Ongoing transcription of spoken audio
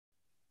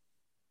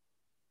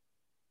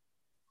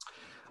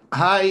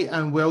Hi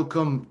and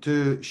welcome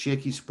to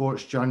Shaky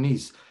Sports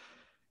Journeys.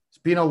 It's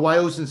been a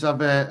while since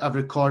I've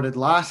recorded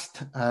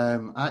last,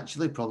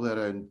 actually probably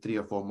around 3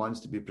 or 4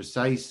 months to be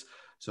precise.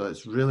 So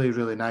it's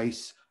really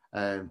nice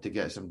to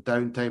get some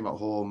downtime at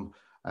home,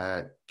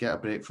 get a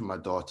break from my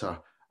daughter,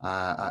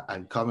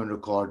 and come and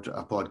record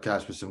a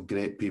podcast with some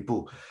great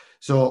people.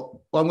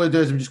 So what I'm going to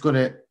do is I'm just going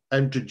to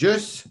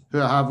introduce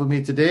who I have with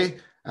me today,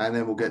 and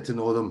then we'll get to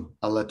know them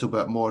a little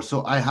bit more.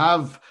 So I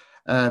have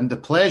the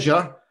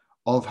pleasure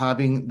of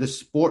having the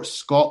Sports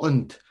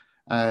Scotland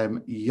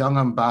Young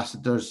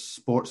Ambassadors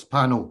Sports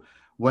Panel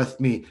with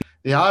me.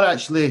 They are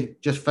actually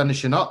just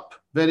finishing up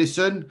very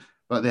soon,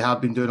 but they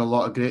have been doing a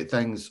lot of great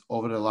things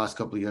over the last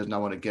couple of years, and I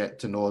want to get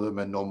to know them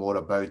and know more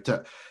about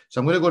it. So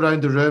I'm going to go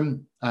around the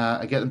room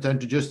and get them to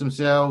introduce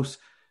themselves,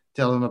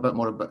 tell me a bit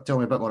more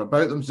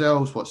about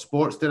themselves, what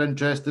sports they're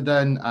interested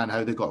in, and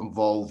how they got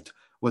involved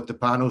with the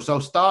panel. So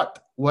I'll start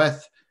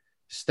with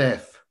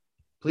Steph.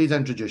 Please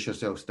introduce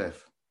yourself,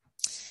 Steph.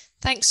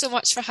 Thanks so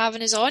much for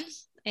having us on.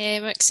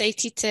 I'm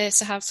excited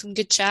to have some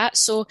good chat.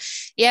 So,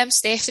 yeah, I'm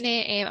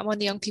Stephanie. I'm on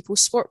the Young People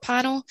Sport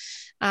panel,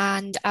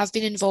 and I've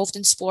been involved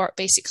in sport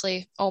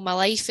basically all my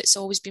life. It's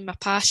always been my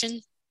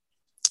passion.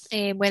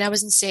 When I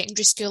was in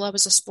secondary school, I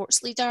was a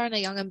sports leader and a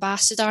young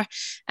ambassador,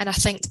 and I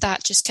think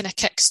that just kind of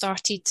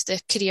kick-started the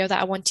career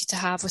that I wanted to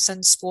have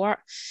within sport.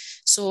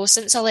 So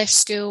since I left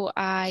school,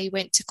 I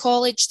went to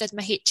college, did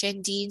my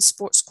HND in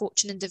sports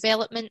coaching and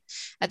development.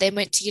 I then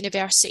went to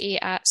university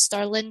at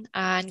Stirling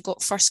and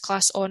got first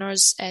class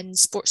honours in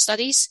sports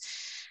studies.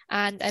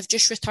 And I've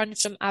just returned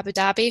from Abu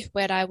Dhabi,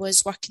 where I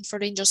was working for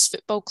Rangers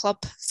Football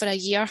Club for a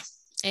year.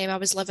 I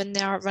was living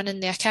there, running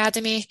the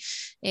academy,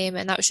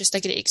 and that was just a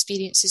great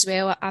experience as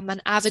well. I'm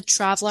an avid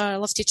traveller. I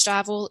love to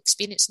travel,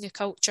 experience new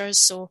cultures,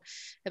 so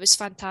it was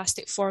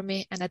fantastic for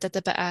me. And I did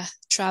a bit of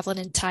travelling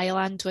in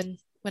Thailand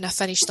when I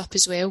finished up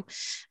as well.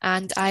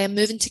 And I am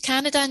moving to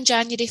Canada in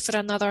January for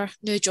another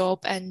new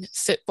job in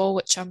football,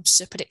 which I'm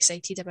super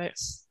excited about.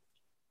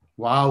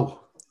 Wow,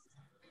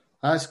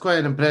 that's quite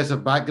an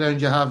impressive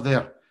background you have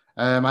there.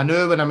 I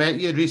knew when I met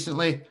you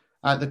recently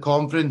at the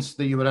conference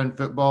that you were in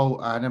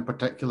football, and in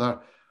particular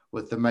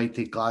with the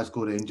mighty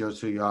Glasgow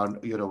Rangers, who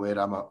you're aware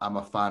I'm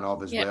a fan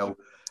of as Yep. well.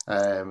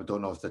 I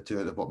don't know if the two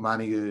of them, but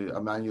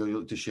Emmanuel, you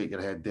look to shake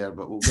your head there,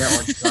 but we'll get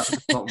on to that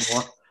a bit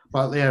more.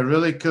 But yeah,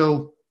 really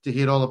cool to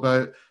hear all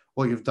about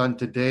what you've done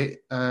to date,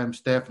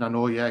 Steph. And I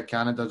know,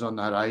 Canada's on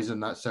the horizon.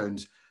 That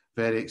sounds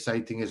very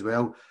exciting as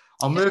well.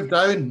 I'll move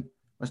down.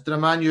 Mr.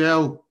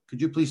 Emmanuel,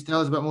 could you please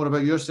tell us a bit more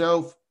about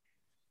yourself?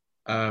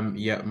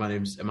 Yeah, my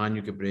name's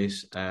Emmanuel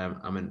Gabrace.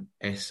 I'm in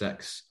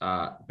S6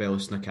 at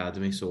Belliston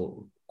Academy,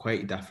 so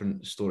quite a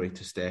different story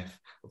to Steph,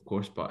 of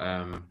course, but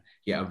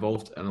yeah,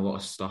 involved in a lot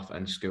of stuff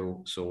in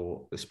school,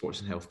 so the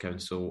Sports and Health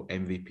Council,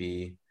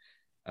 MVP,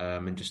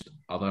 and just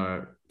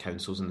other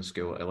councils in the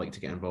school I like to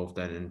get involved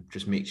in and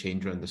just make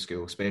change around the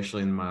school,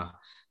 especially in my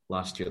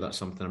last year. That's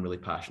something I'm really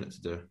passionate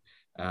to do.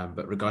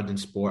 But regarding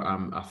sport,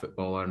 I'm a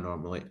footballer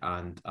normally,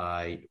 and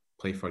I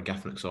play for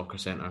Giffnock Soccer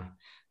Centre.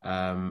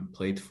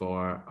 Played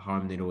for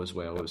Harmony Row as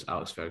well. It was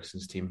Alex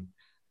Ferguson's team,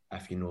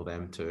 if you know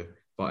them too.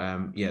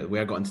 But yeah, the way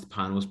I got into the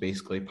panel was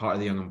basically part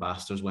of the Young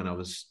Ambassadors when I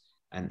was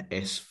in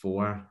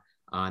S4,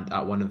 and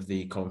at one of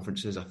the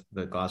conferences,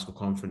 the Glasgow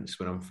conference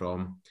where I'm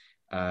from,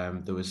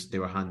 they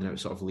were handing out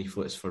sort of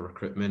leaflets for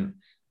recruitment,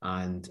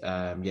 and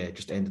yeah,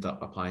 just ended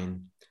up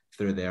applying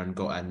through there and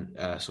got in.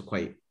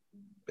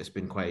 It's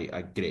been quite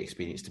a great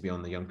experience to be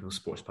on the Young People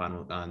Sports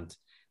panel, and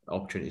the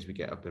opportunities we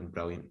get have been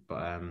brilliant.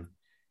 But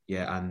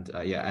yeah, and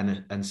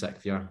yeah, in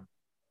sixth year,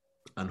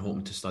 and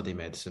hoping to study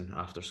medicine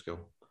after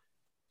school.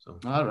 So,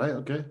 all right,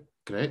 okay,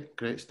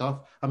 great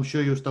stuff. I'm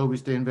sure you'll still be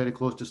staying very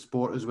close to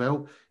sport as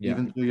well, yeah,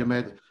 even through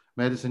your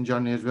medicine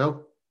journey as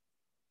well.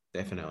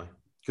 Definitely.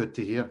 Good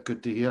to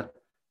hear.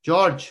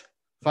 George,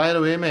 fire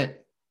away, mate.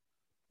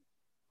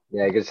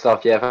 Yeah, good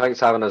stuff. Yeah, thanks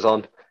for having us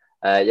on.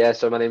 Yeah,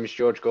 so my name is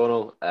George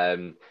Gornall.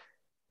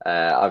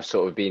 I've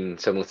sort of been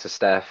similar to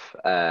Steph,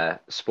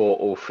 sport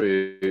all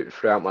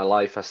throughout my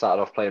life. I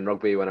started off playing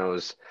rugby when I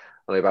was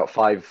only about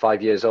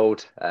five years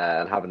old,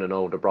 and having an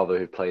older brother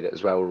who played it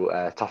as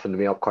well toughened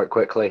me up quite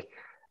quickly.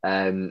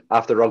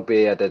 After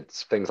rugby, I did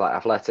things like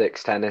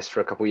athletics, tennis for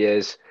a couple of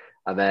years,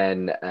 and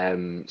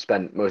then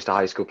spent most of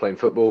high school playing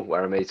football,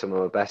 where I made some of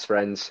my best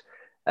friends.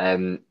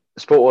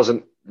 Sport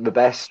wasn't the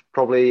best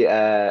probably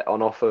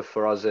on offer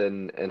for us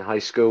in high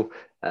school.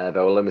 There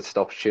were limited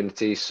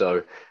opportunities,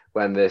 so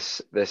when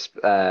this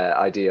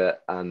idea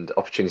and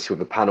opportunity with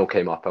the panel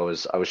came up, I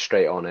was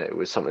straight on it. It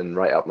was something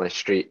right up my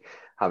street,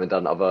 having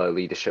done other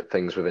leadership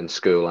things within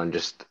school and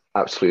just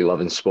absolutely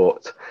loving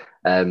sport.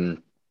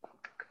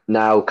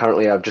 Now,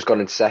 currently, I've just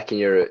gone into second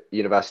year at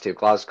University of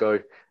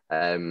Glasgow,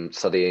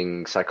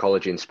 studying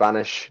psychology and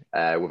Spanish,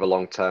 with a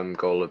long-term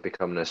goal of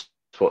becoming a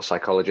sports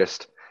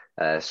psychologist.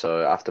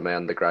 So after my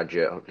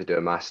undergraduate, hopefully do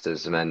a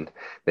master's and then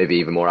maybe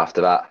even more after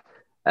that.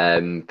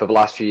 For the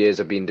last few years,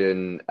 I've been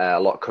doing a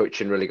lot of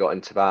coaching, really got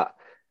into that.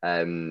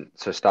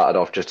 So I started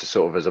off just as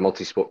a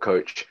multi-sport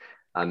coach,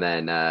 and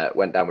then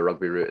went down the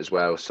rugby route as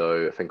well. So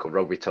a thing called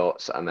Rugby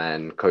Tots, and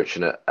then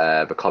coaching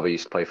at the club I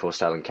used to play for,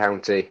 Stirling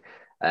County,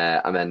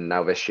 and then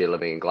now this year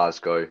living in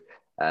Glasgow.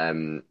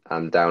 I'm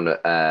down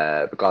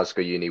at the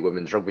Glasgow Uni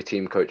women's rugby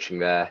team, coaching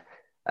there,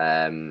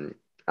 and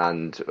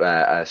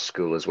a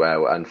school as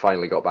well, and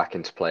finally got back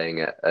into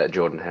playing at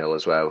Jordan Hill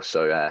as well.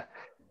 So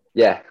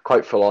yeah,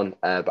 quite full on,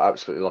 but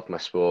absolutely love my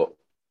sport.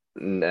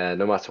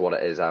 No matter what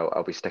it is,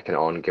 I'll be sticking it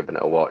on, giving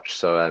it a watch.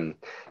 So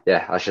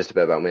yeah, that's just a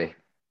bit about me.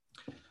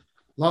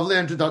 Lovely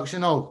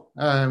introduction, all.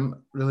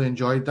 Really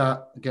enjoyed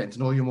that, getting to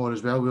know you more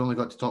as well. We only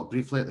got to talk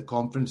briefly at the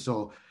conference,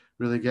 so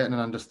really getting an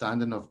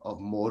understanding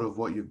of more of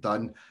what you've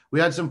done. We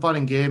had some fun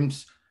and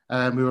games.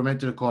 We were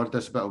meant to record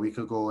this about a week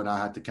ago and I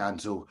had to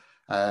cancel.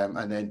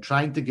 And then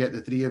trying to get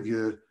the three of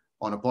you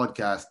on a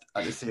podcast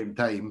at the same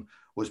time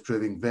was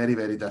proving very,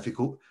 very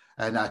difficult.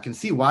 And I can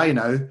see why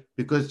now,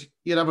 because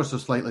you're ever so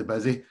slightly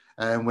busy,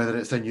 whether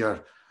it's in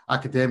your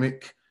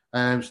academic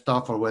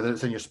stuff or whether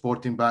it's in your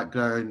sporting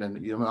background. And,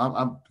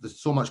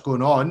 there's so much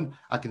going on.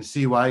 I can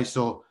see why.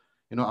 So,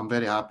 I'm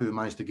very happy we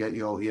managed to get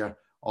you all here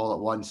all at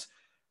once.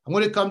 I'm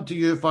going to come to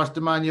you first,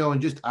 Emmanuel,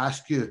 and just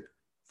ask you,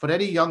 for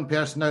any young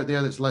person out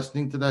there that's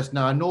listening to this,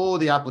 now I know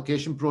the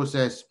application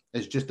process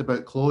is just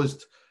about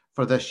closed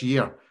for this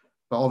year,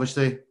 but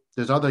obviously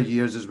there's other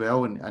years as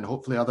well, and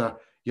hopefully other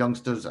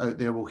youngsters out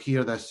there will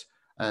hear this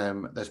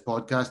this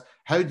podcast.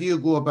 How do you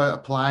go about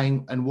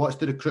applying, and what's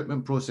the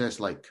recruitment process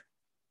like?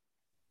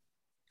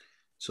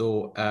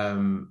 So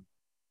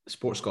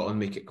Sport Scotland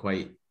make it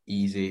quite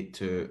easy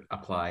to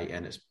apply,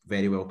 and it's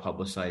very well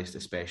publicised,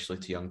 especially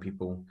to young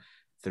people,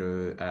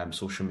 through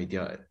social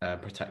media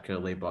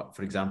particularly. But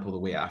for example, the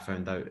way I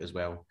found out as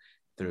well,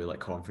 through like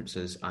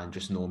conferences and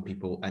just knowing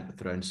people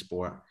around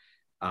sport.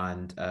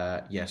 And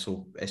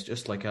so it's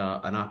just like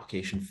an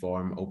application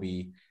form. It'll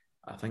be,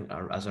 I think,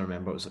 as I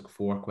remember, it was like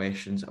 4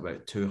 questions,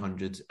 about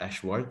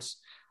 200-ish words,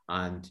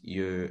 and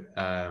you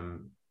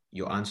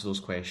answer those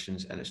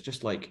questions, and it's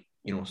just like,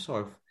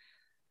 sort of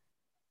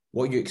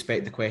what you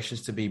expect the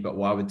questions to be. But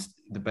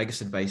the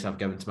biggest advice I've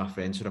given to my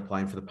friends who are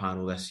applying for the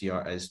panel this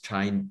year is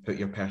try and put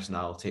your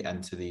personality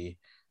into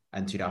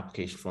your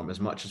application form as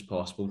much as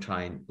possible.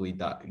 Try and bleed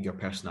that, your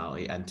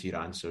personality, into your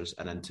answers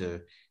and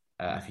into,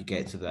 if you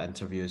get to the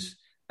interviews,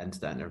 into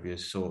the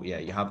interviews. So yeah,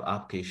 you have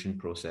application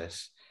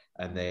process,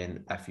 and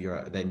then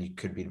then you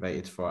could be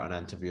invited for an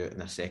interview,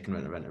 in a second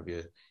round of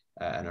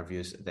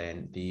interviews,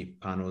 then the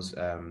panels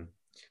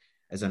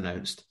is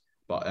announced.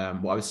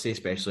 But what I would say,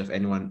 especially if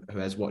anyone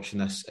who is watching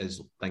this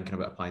is thinking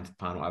about applying to the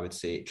panel, I would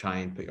say try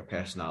and put your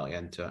personality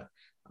into it.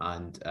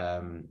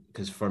 And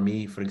because for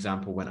me, for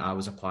example, when I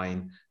was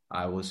applying,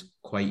 I was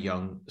quite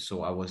young,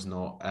 so I was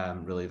not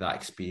really that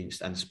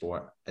experienced in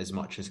sport as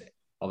much as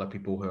other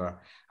people who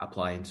are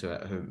applying to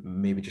it, who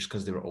maybe just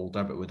because they were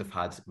older but would have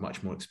had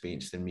much more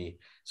experience than me.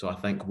 So I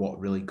think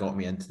what really got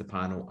me into the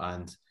panel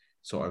and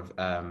sort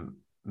of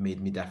made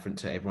me different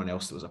to everyone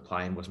else that was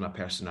applying was my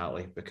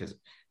personality, because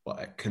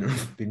it couldn't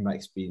have been my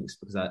experience,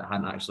 because I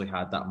hadn't actually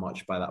had that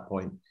much by that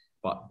point.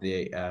 But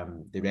they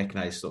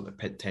recognised sort of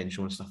the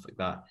potential and stuff like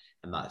that,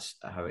 and that's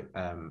how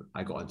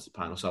I got into the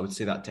panel. So I would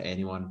say that to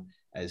anyone,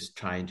 is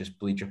try and just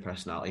bleed your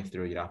personality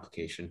through your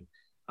application.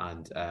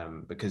 And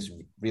because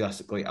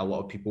realistically, a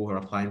lot of people who are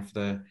applying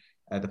for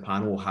the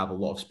panel will have a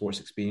lot of sports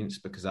experience,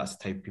 because that's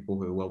the type of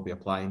people who will be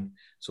applying.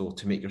 So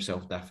to make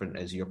yourself different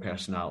is your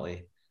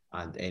personality,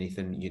 and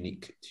anything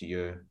unique to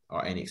you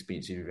or any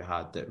experience you've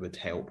had that would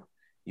help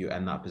you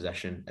in that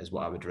position is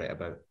what I would write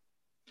about.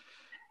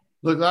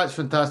 Look, that's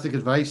fantastic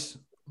advice.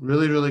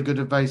 Really, really good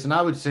advice. And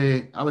I would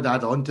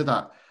add on to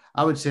that.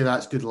 I would say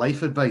that's good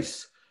life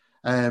advice,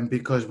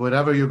 because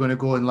wherever you're going to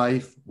go in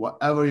life,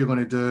 whatever you're going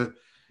to do,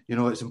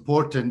 it's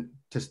important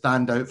to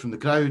stand out from the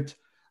crowd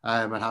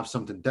and have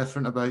something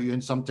different about you.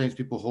 And sometimes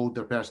people hold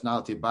their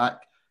personality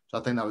back. So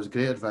I think that was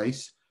great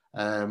advice.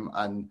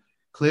 And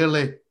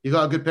clearly you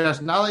got a good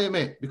personality,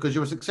 mate, because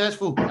you were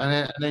successful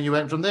and then you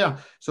went from there.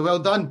 So well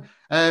done.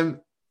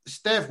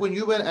 Steph, when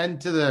you went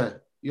into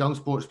the Young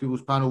Sports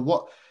People's panel,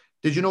 what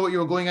did you know what you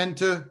were going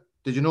into?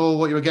 Did you know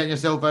what you were getting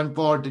yourself in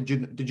for? Did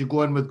you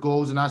go in with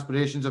goals and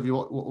aspirations of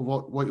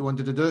what you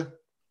wanted to do?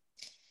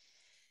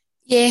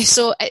 Yeah,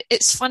 so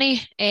it's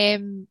funny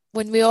when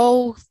we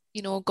all,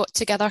 got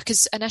together,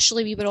 because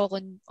initially we were all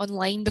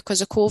online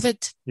because of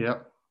COVID. Yeah.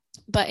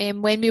 But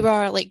when we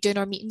were doing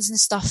our meetings and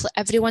stuff,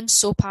 everyone's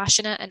so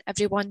passionate and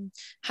everyone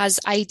has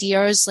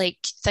ideas,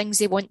 things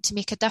they want to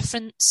make a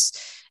difference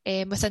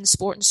within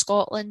sport in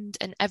Scotland,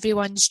 and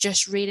everyone's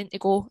just raring to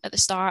go at the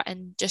start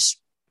and just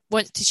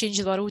want to change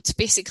the world,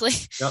 basically.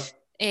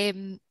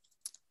 Yep.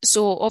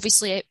 So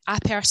obviously I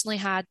personally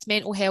had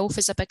mental health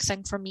as a big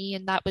thing for me,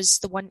 and that was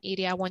the one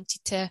area I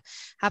wanted to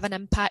have an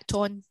impact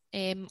on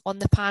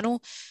the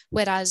panel,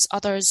 whereas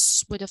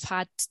others would have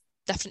had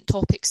different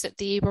topics that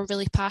they were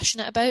really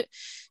passionate about.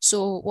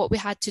 So what we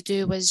had to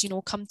do was,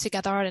 come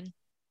together and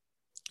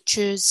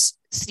choose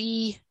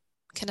 3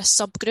 kind of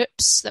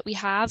subgroups that we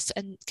have,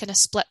 and kind of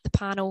split the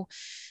panel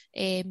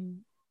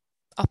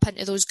up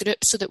into those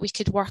groups so that we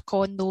could work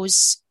on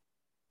those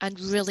and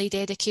really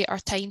dedicate our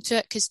time to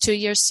it, because 2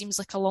 years seems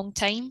like a long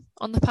time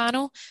on the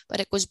panel, but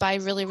it goes by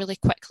really, really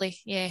quickly.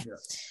 Yeah.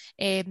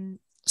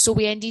 So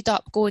we ended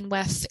up going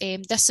with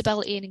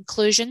disability and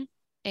inclusion.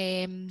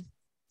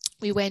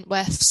 We went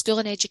with school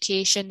and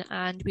education,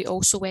 and we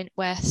also went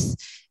with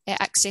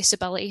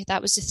accessibility.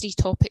 That was the 3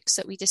 topics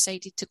that we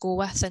decided to go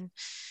with.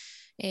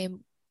 And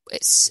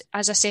it's,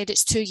 as I said,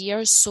 it's 2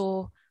 years,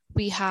 so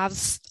we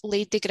have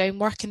laid the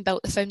groundwork and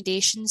built the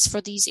foundations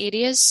for these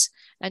areas,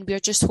 and we're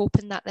just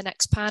hoping that the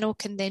next panel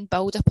can then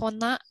build upon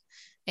that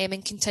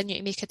and continue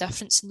to make a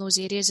difference in those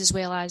areas, as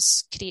well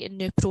as creating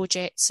new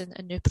projects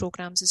and new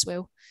programmes as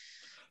well.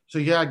 So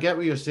yeah, I get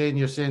what you're saying.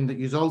 You're saying that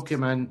you all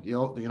came in,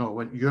 you know,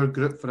 when your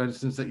group, for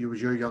instance, that you was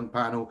your young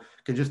panel,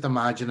 can just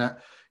imagine it.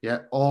 Yeah,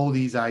 all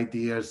these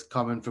ideas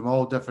coming from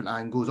all different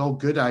angles, all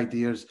good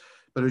ideas,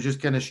 but it was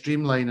just kind of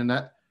streamlining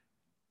it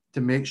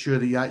to make sure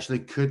that you actually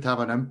could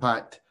have an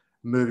impact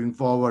moving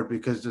forward,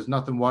 because there's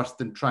nothing worse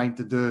than trying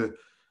to do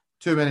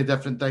too many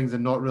different things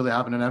and not really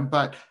having an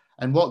impact.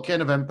 And what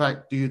kind of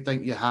impact do you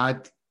think you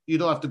had? You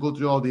don't have to go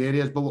through all the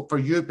areas, but for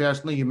you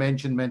personally, you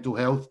mentioned mental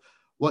health.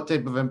 What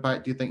type of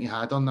impact do you think you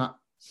had on that?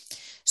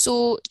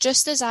 So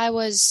just as I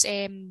was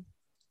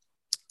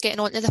getting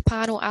onto the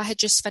panel, I had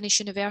just finished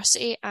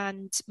university,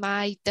 and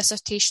my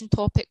dissertation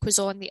topic was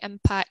on the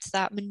impact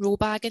that Munro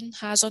bagging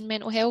has on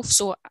mental health.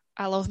 So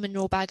I love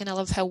Munro bagging, I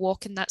love hill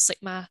walking, that's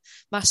like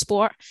my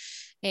sport.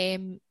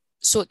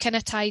 So it kind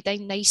of tied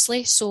in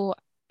nicely. So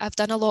I've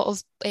done a lot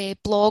of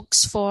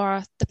blogs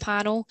for the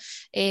panel,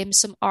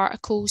 some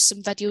articles,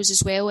 some videos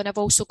as well, and I've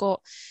also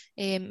got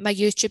my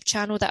YouTube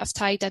channel that I've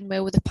tied in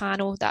well with the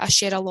panel, that I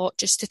share a lot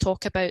just to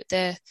talk about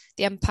the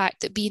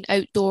impact that being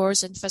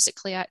outdoors and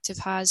physically active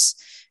has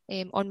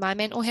on my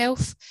mental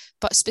health.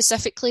 But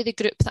specifically the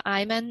group that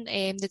I'm in,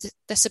 the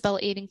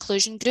Disability and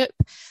Inclusion group,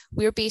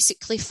 we're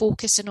basically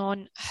focusing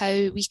on how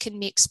we can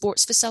make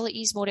sports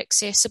facilities more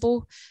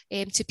accessible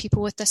to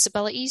people with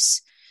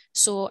disabilities.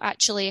 So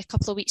actually a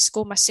couple of weeks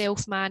ago,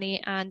 myself,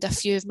 Manny, and a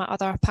few of my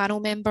other panel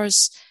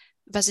members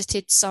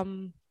visited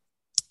some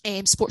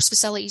sports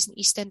facilities in the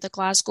East End of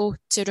Glasgow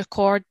to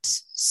record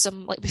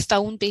some, we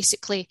filmed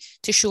basically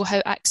to show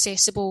how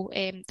accessible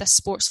this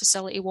sports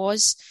facility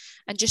was,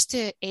 and just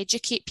to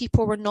educate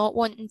people. We're not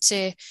wanting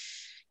to,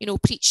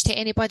 preach to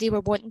anybody. We're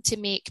wanting to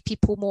make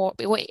people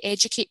we want to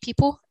educate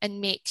people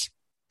and make,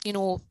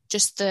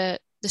 just the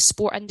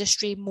sport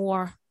industry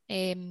more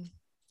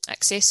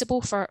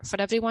accessible for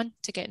everyone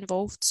to get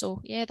involved. So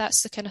yeah,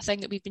 that's the kind of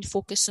thing that we've been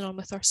focusing on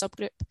with our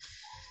subgroup.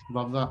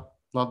 Love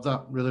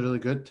that. Really, really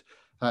good.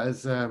 That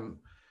is,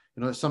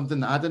 it's something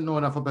that I didn't know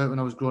enough about when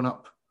I was growing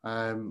up.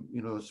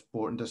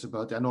 Sport and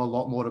disability. I know a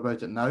lot more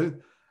about it now,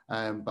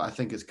 but I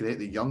think it's great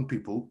that young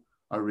people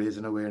are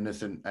raising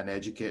awareness and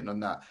educating on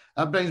that.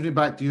 That brings me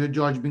back to you,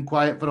 George. You've been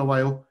quiet for a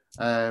while.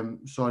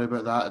 Sorry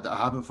about that. I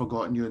haven't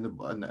forgotten you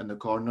in the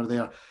corner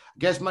there. I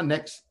guess my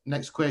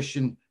next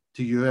question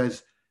to you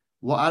is,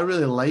 what I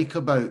really like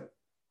about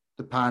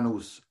the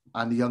panels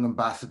and the young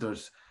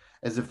ambassadors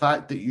is the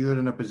fact that you're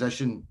in a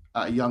position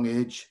at a young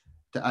age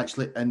to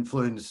actually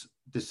influence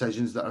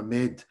decisions that are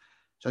made.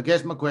 So I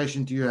guess my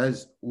question to you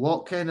is,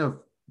 what kind of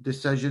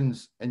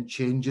decisions and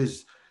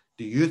changes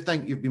do you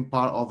think you've been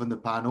part of in the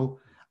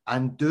panel?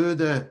 And do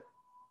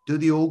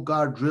the old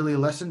guard really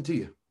listen to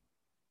you?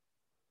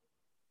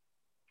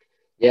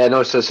 Yeah,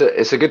 no, so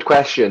it's a good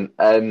question.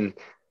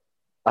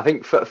 I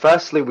think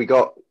firstly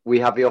we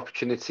have the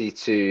opportunity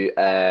to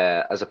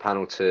as a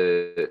panel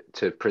to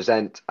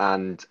present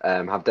and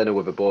have dinner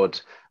with the board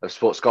of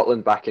Sport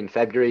Scotland back in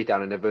February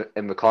down in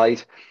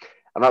Inverclyde,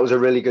 and that was a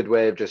really good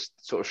way of just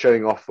sort of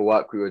showing off the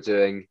work we were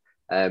doing,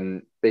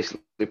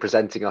 basically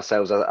presenting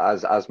ourselves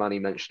as Manny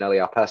mentioned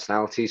earlier, our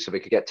personalities, so they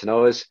could get to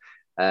know us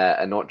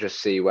and not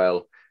just see,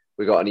 well,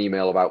 we got an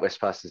email about this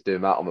person's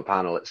doing that on the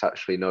panel. It's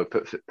actually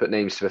put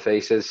names to the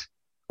faces,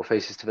 or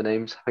faces to the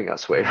names. I think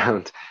that's the way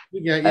around.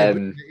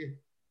 Yeah.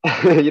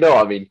 You know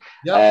what I mean?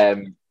 Yeah.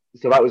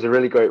 So that was a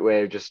really great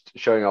way of just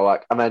showing our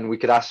work. And then we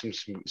could ask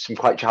some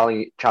quite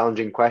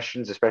challenging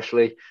questions,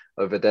 especially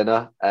over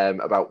dinner,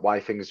 about why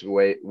things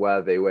were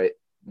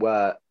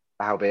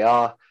how they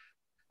are,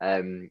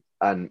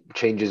 and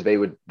changes they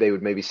would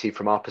maybe see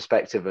from our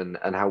perspective and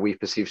how we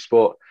perceive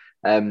sport.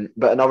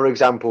 But another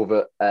example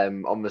that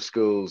on the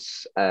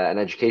schools and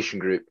education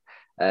group,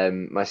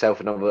 myself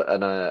and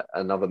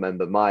another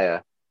member,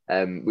 Maya,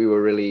 we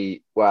were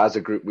really, well, as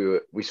a group,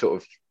 we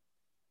sort of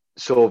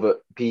saw that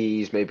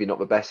PE is maybe not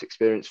the best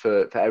experience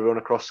for everyone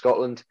across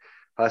Scotland.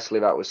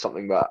 Personally, that was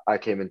something that I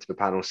came into the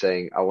panel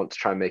saying I want to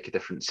try and make a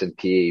difference in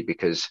PE,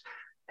 because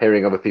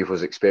hearing other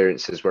people's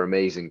experiences were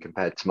amazing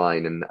compared to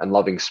mine, and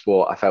loving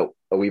sport, I felt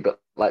a wee bit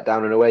let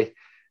down in a way.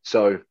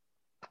 So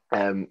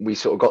we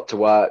sort of got to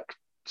work,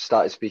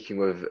 started speaking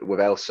with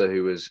Elsa,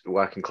 who was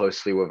working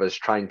closely with us,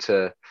 trying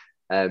to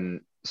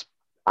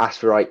ask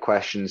the right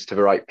questions to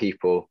the right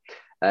people.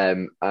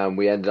 And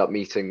we ended up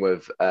meeting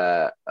with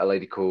a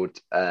lady called,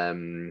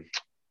 can't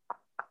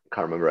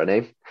remember her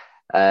name,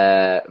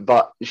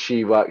 but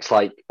she works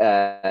in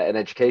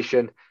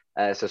education.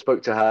 So I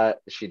spoke to her.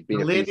 She'd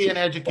been a a lady PT in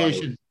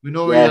education. We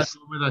know where yes,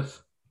 you're going with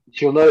us.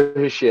 she'll know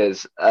who she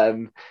is.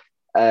 And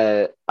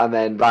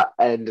then that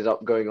ended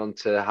up going on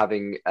to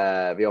having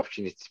the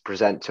opportunity to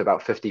present to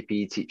about 50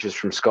 PE teachers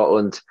from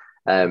Scotland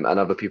and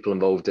other people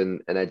involved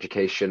in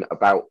education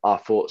about our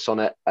thoughts on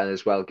it, and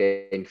as well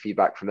gain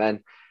feedback from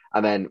them.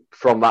 And then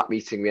from that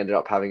meeting, we ended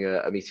up having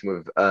a meeting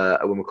with a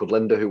woman called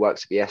Linda who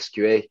works at the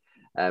SQA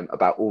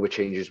about all the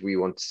changes we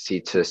want to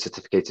see to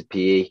certificated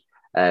PE.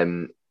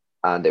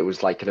 And it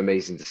was like an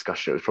amazing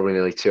discussion. It was probably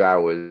nearly 2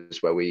 hours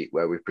where we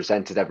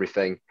presented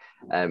everything.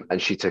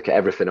 And she took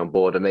everything on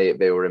board, and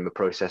they were in the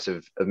process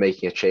of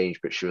making a change,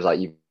 but she was like,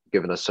 you've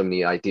given us so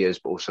many ideas,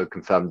 but also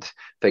confirmed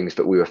things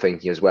that we were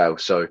thinking as well.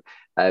 So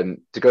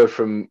to go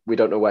from we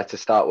don't know where to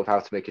start with how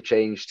to make a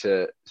change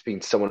to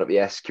speaking to someone at the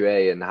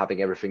SQA and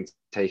having everything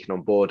taken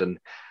on board. And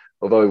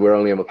although we're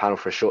only on the panel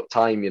for a short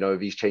time,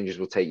 these changes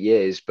will take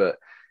years, but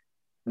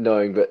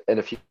knowing that in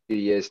a few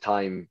years'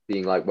 time,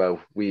 being like,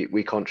 well,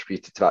 we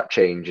contributed to that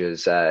change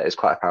is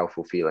quite a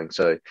powerful feeling.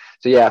 So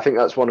yeah, I think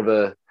that's one of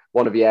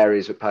the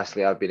areas that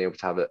personally I've been able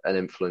to have an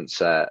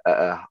influence at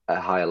a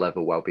higher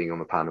level while being on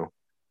the panel.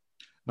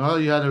 No,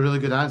 you had a really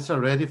good answer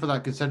ready for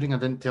that, considering I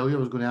didn't tell you I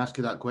was going to ask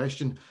you that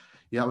question.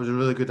 Yeah, it was a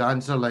really good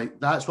answer. Like,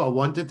 that's what I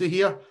wanted to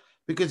hear,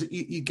 because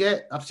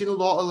I've seen a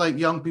lot of like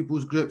young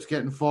people's groups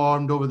getting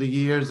formed over the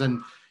years,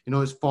 and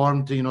it's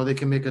formed to, they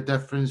can make a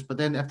difference. But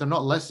then if they're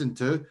not listened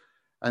to,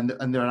 and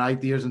their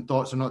ideas and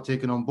thoughts are not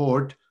taken on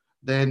board,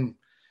 then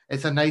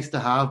it's a nice to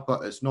have,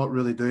 but it's not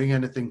really doing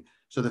anything.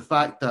 So the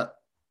fact that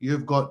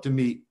you've got to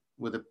meet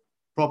with the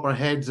proper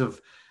heads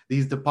of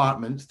these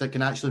departments that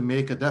can actually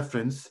make a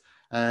difference,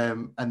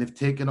 and they've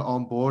taken it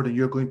on board, and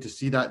you're going to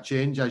see that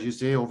change, as you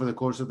say, over the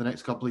course of the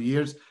next couple of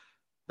years,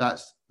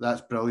 that's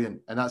brilliant.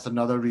 And that's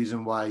another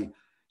reason why,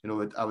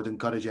 I would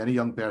encourage any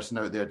young person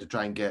out there to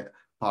try and get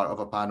part of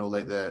a panel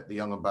like the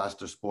Young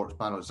Ambassador Sports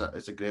Panel.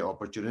 It's a great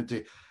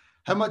opportunity.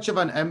 How much of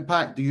an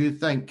impact do you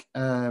think,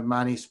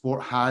 Manny,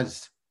 sport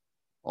has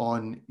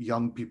on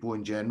young people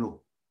in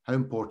general? How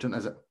important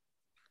is it?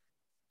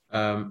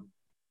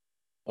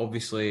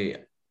 Obviously,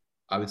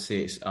 I would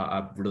say it's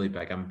a really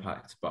big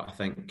impact, but I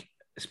think,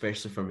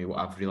 especially for me, what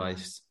I've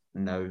realised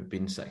now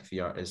being sixth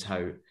year is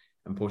how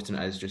important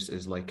it is just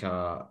as like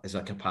a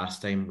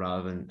pastime,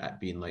 rather than it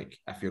being like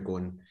if you're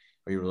going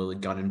or you're really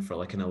gunning for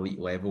like an elite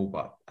level.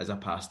 But as a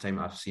pastime,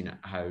 I've seen it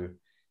how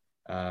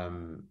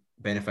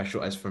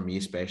beneficial it is for me,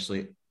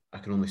 especially. I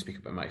can only speak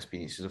about my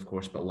experiences, of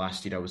course, but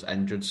last year I was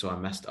injured, so I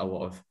missed a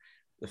lot of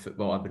the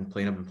football I've been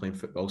playing. I've been playing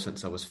football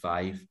since I was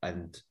 5,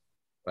 and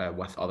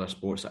with other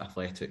sports,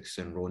 athletics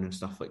and rowing and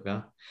stuff like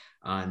that.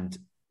 And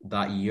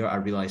that year I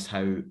realised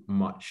how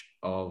much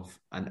of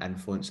an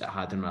influence it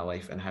had in my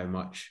life, and how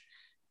much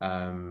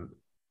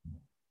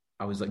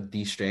I was like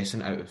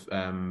de-stressing out of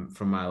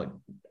from my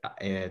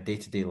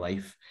day-to-day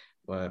life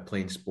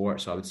playing sport.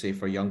 So I would say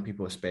for young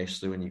people,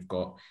 especially when you've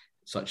got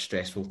such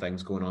stressful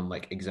things going on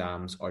like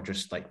exams or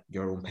just like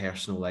your own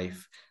personal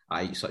life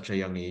at such a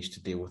young age,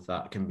 to deal with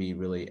that can be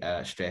really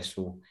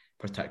stressful,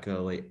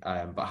 particularly.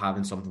 But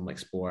having something like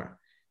sport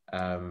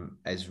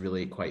is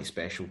really quite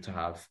special to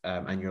have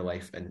in your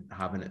life, and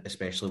having it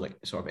especially like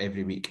sort of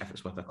every week if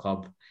it's with a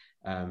club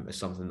is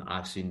something that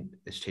I've seen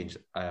has changed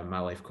my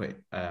life quite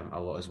a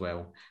lot as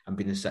well. I'm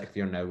being in 6th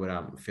year now, where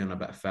I'm feeling a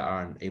bit fitter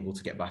and able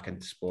to get back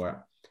into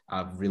sport.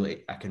 I've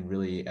really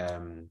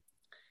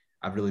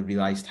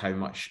realised how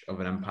much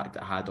of an impact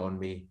it had on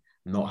me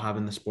not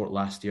having the sport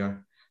last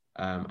year.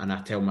 And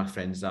I tell my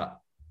friends that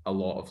a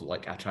lot of,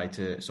 like, I try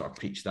to sort of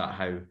preach that,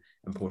 how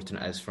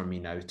important it is for me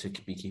now to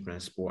be keeping in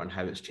sport, and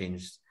how it's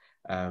changed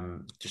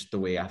just the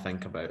way I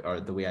think about, or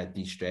the way I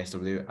de-stress, or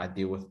the way I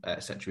deal with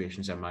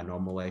situations in my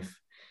normal life.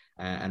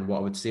 And what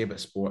I would say about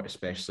sport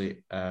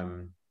especially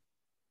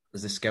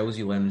is the skills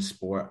you learn in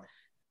sport,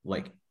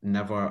 like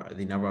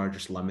they never are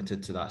just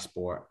limited to that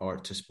sport or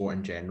to sport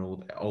in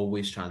general. It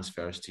always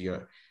transfers to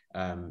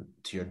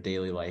your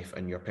daily life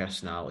and your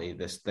personality.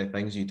 The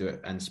things you do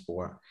in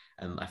sport,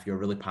 and if you're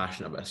really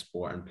passionate about a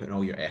sport and putting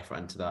all your effort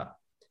into that,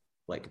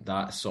 like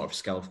that sort of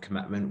skill of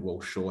commitment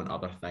will show in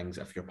other things.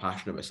 If you're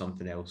passionate about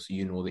something else,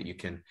 you know that you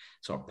can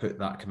sort of put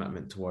that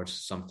commitment towards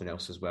something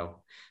else as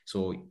well.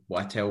 So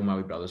what I tell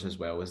my brothers as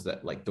well is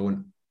that, like,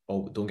 don't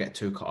get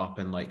too caught up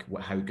in like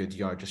how good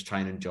you are. Just try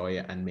and enjoy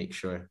it, and make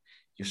sure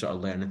you're sort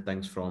of learning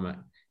things from it,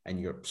 and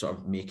you're sort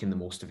of making the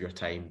most of your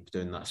time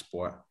doing that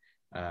sport.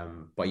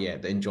 But yeah,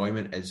 the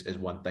enjoyment is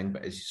one thing,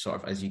 but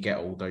as you get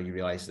older, you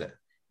realise that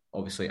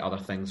obviously other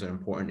things are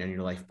important in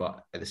your life,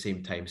 but at the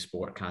same time,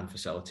 sport can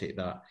facilitate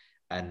that,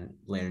 and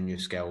learning new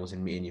skills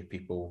and meeting new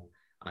people,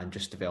 and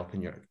just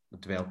developing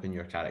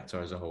your character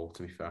as a whole,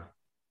 to be fair.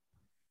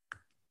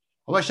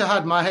 I wish I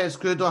had my head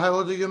screwed on. How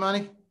old are you,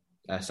 Manny?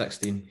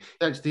 16.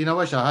 16. I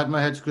wish I had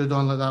my head screwed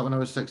on like that when I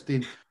was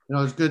 16.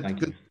 It's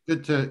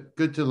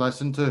good to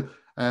listen to.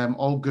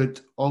 All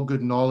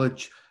good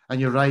knowledge. And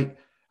you're right.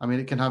 I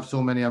mean, it can have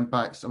so many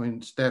impacts. I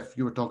mean, Steph,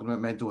 you were talking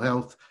about mental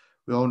health.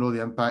 We all know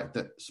the impact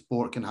that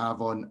sport can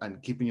have on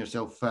and keeping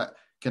yourself fit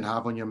can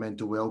have on your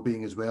mental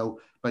well-being as well.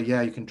 But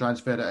yeah, you can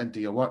transfer it into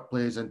your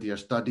workplace, into your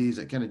studies.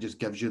 It kind of just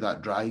gives you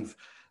that drive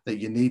that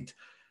you need.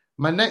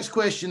 My next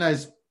question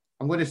is,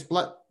 I'm going to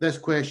split this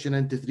question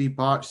into 3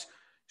 parts.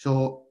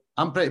 So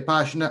I'm pretty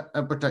passionate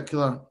in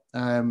particular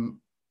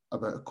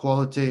about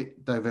equality,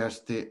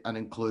 diversity and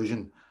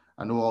inclusion.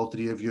 I know all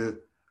 3 of you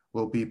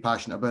will be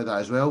passionate about that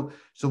as well.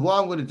 So what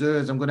I'm going to do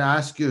is I'm going to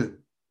ask you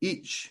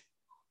each,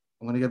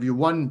 I'm going to give you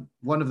one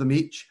of them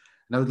each,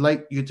 and I would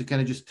like you to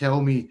kind of just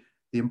tell me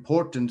the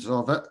importance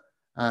of it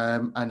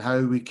and how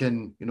we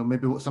can,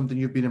 maybe what's something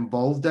you've been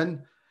involved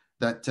in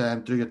that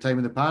through your time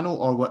in the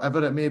panel or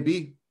whatever it may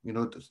be,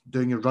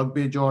 doing your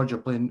rugby, George, or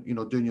playing,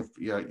 doing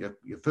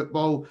your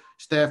football,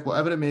 Steph,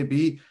 whatever it may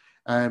be,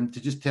 to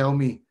just tell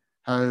me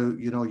how,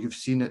 you've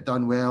seen it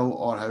done well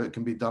or how it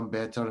can be done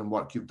better and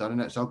work you've done in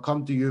it. So I'll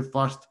come to you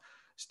first,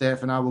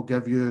 Steph, and I will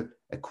give you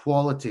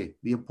equality,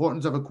 the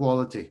importance of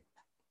equality.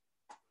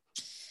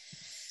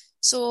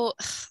 So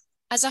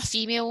as a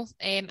female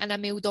in a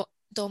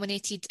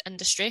male-dominated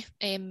industry,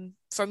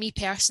 for me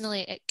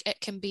personally,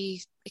 it can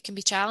be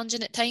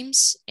challenging at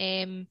times.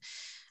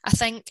 I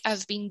think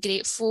I've been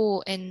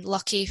grateful and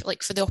lucky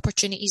for the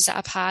opportunities that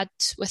I've had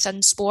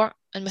within sport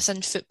and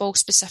within football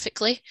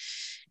specifically.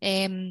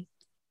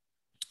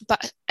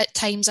 But at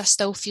times I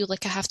still feel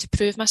like I have to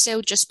prove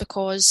myself just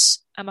because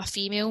I'm a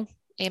female,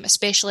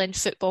 especially in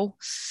football.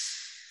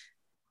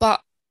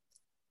 But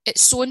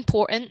it's so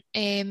important,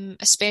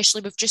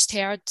 especially we've just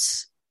heard,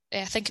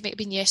 I think it might have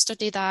been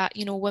yesterday, that,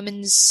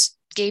 women's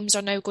games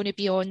are now going to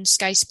be on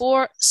Sky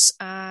Sports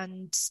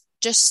and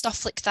just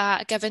stuff like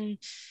that, giving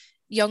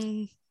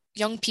young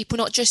people,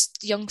 not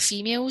just young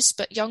females,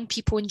 but young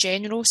people in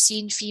general,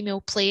 seeing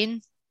female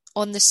playing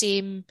on the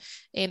same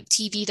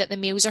TV that the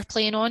males are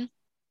playing on.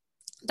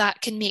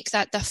 That can make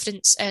that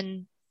difference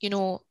in,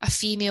 a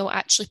female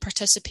actually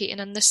participating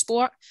in the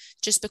sport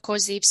just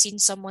because they've seen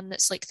someone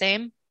that's like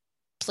them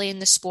playing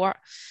the sport.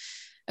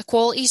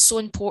 Equality is so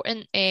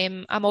important.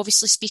 I'm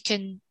obviously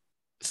speaking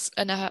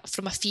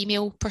from a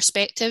female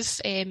perspective,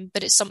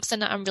 but it's something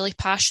that I'm really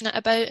passionate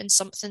about and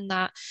something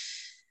that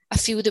I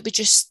feel that we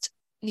just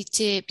need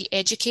to be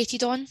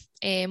educated on,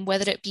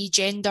 whether it be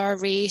gender,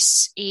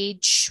 race,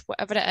 age,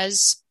 whatever it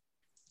is.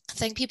 I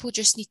think people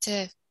just need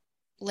to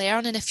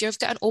learn, and if you've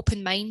got an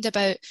open mind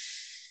about,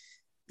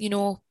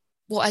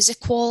 what is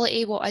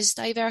equality, what is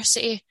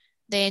diversity,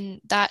 then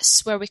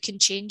that's where we can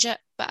change it.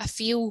 But I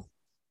feel,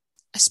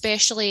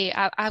 especially,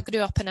 I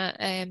grew up in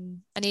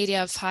an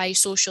area of high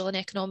social and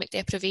economic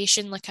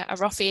deprivation, like a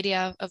rough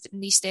area of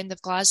the East End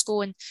of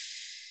Glasgow, and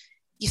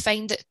you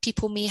find that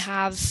people may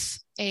have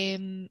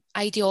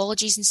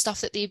ideologies and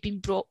stuff that they've been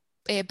brought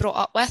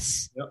up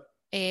with. Yep.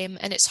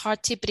 And it's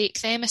hard to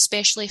break them,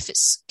 especially if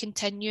it's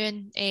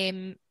continuing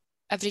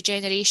every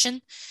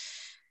generation.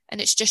 And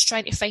it's just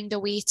trying to find a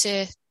way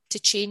to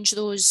change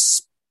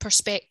those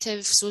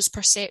perspectives, those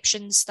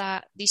perceptions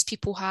that these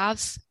people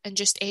have, and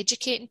just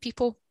educating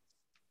people.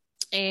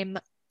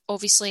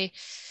 Obviously,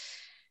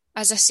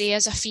 as I say,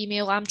 as a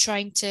female, I'm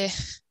trying to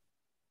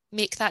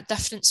make that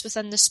difference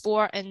within the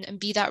sport and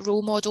be that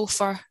role model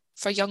for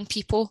young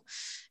people,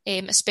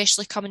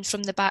 especially coming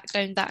from the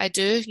background that I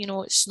do.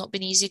 It's not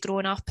been easy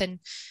growing up, and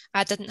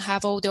I didn't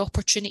have all the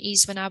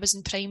opportunities when I was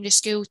in primary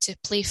school to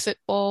play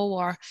football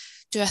or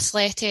do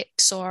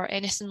athletics or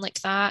anything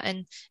like that.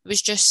 And I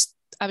was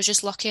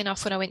just lucky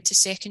enough when I went to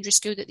secondary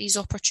school that these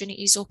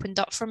opportunities opened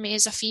up for me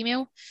as a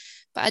female.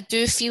 But I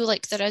do feel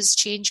like there is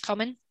change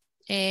coming,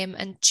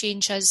 and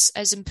change is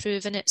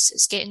improving.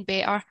 It's getting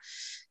better,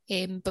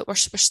 but we're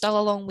still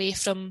a long way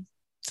from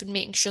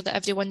making sure that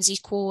everyone's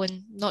equal,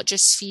 and not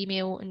just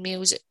female and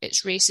males,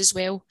 it's race as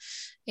well,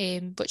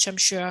 which I'm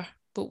sure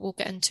we'll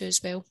get into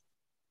as well.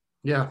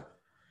 Yeah.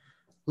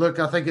 Look,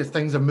 I think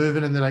things are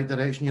moving in the right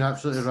direction. You're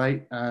absolutely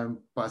right.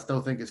 But I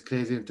still think it's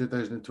crazy in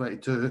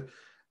 2022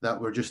 that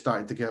we're just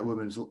starting to get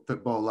women's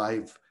football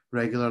live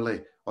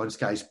regularly on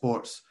Sky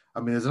Sports. I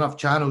mean, there's enough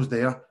channels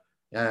there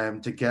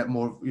to get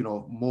more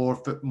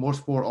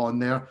sport on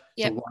there.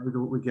 Yep. So why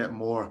don't we get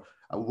more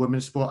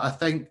women's sport? I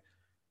think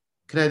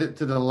credit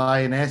to the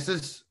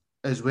Lionesses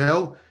as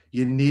well.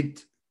 You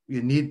need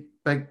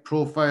big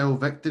profile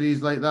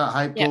victories like that,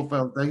 high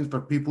profile things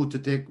for people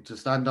to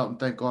stand up and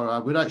think, I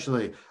would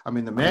actually. I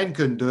mean, the men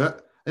couldn't do it;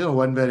 they don't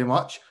win very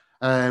much.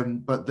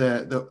 But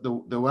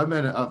the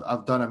women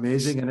have done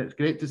amazing, and it's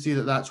great to see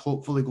that that's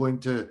hopefully going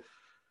to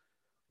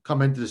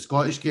come into the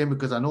Scottish game,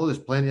 because I know there's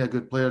plenty of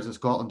good players in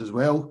Scotland as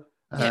well.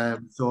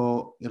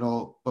 So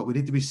but we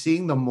need to be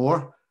seeing them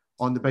more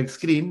on the big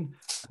screen,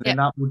 and then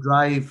that will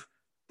drive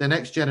the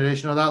next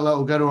generation, or that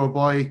little girl or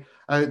boy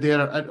out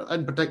there,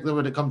 in particular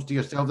when it comes to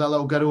yourself, that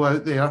little girl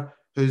out there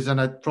who's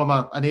from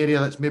an area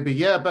that's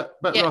maybe a bit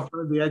rough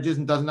around the edges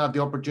and doesn't have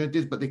the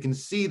opportunities, but they can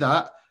see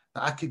that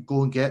I could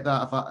go and get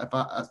that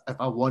if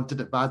I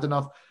wanted it bad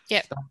enough.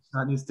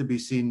 That needs to be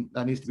seen.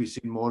 That needs to be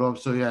seen more of.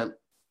 So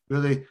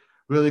really,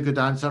 really good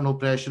answer. No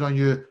pressure on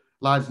you,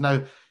 lads.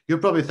 Now you're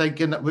probably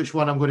thinking which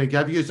one I'm going to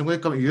give you. So I'm going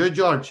to come to you,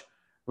 George.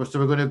 So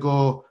we're going to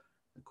go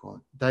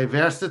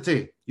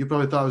Diversity. You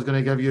probably thought I was going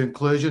to give you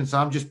inclusion, so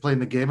I'm just playing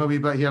the game a wee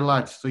bit here,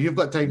 lads. So you've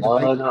got time to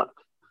think. No.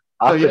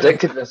 I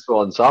predicted this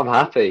one, so I'm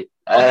happy.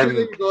 Okay, there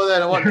you go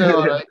then. It worked out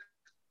all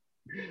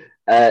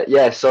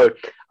right. So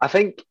I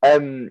think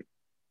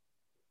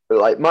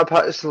like my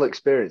personal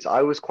experience,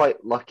 I was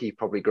quite lucky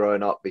probably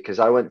growing up because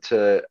I went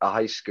to a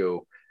high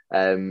school,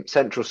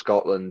 central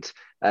Scotland,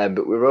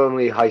 but we were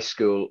only high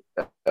school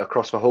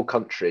across the whole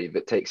country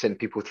that takes in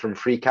people from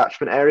 3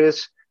 catchment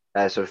areas,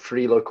 so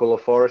 3 local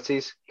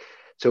authorities.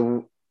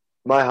 So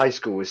my high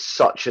school was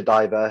such a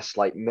diverse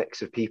like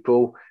mix of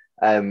people,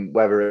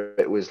 whether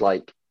it was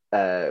like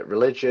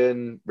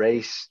religion,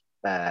 race,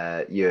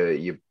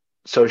 your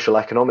social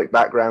economic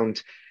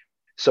background.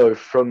 So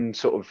from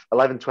sort of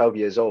 11, 12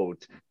 years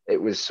old,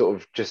 it was sort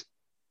of just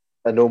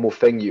a normal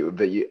thing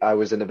I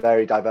was in a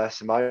very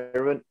diverse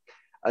environment.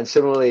 And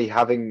similarly,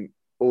 having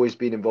always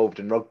been involved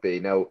in rugby.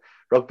 Now,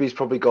 rugby's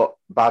probably got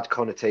bad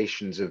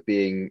connotations of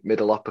being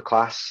middle upper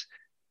class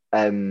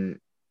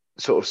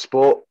sort of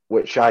sport,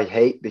 which I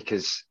hate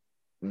because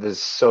there's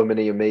so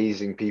many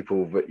amazing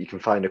people that you can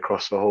find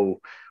across the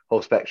whole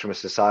spectrum of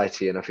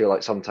society. And I feel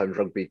like sometimes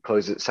rugby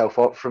closes itself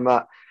up from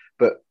that.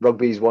 But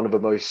rugby is one of the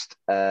most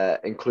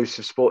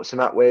inclusive sports in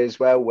that way as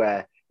well,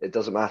 where it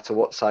doesn't matter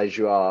what size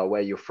you are,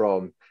 where you're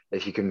from.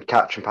 If you can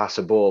catch and pass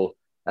a ball,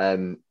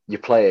 you're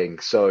playing.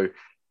 So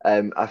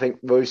I think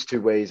those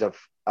 2 ways I've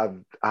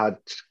had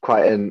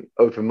quite an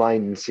open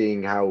mind in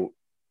seeing how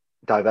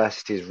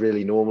diversity is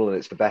really normal and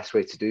it's the best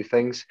way to do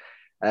things.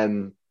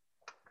 And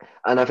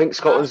I think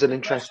Scotland's an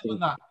interesting...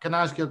 Can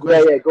I ask you a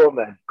question? Yeah,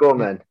 go on,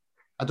 man.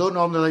 I don't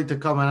normally like to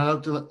come in. I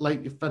like to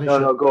like you finish.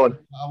 No, go on.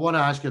 I want to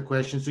ask you a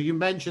question. So you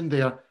mentioned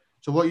there,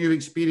 so what you've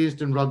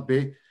experienced in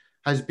rugby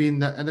has been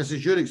that, and this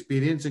is your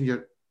experience, and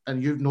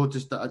you've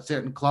noticed that at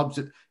certain clubs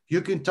that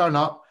you can turn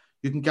up,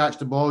 you can catch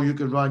the ball, you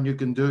can run, you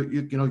can do it,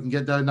 you can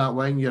get down that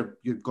wing,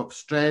 you've got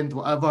strength,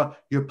 whatever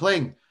you're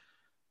playing.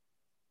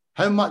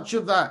 How much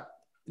of that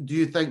do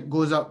you think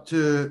goes up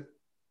to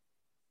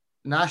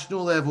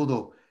national level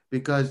though?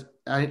 Because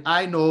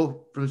I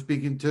know from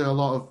speaking to a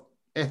lot of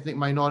ethnic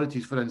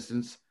minorities, for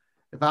instance,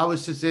 if I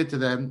was to say to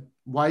them,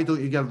 why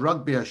don't you give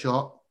rugby a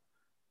shot?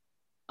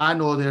 I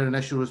know their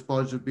initial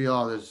response would be, we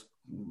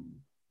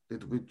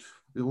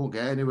won't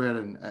get anywhere,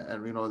 and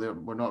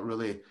we're not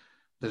really,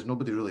 there's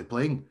nobody really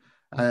playing.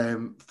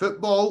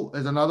 Football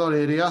is another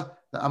area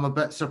that I'm a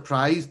bit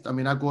surprised. I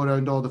mean, I go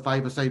around all the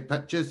 5-a-side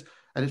pitches,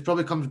 and it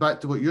probably comes back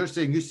to what you're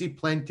saying. You see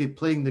plenty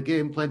playing the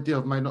game, plenty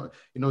of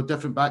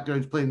different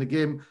backgrounds playing the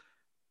game.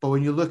 But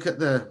when you look at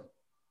the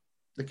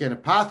kind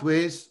of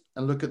pathways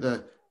and look at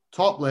the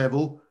top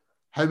level,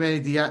 how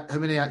many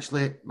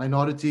actually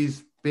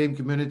minorities, BAME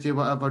community,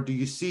 whatever, do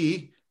you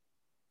see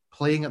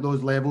playing at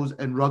those levels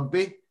in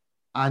rugby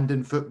and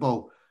in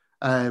football?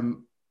 I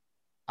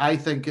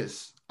think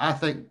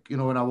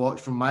when I watch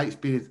from my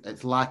experience,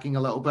 it's lacking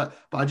a little bit.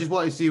 But I just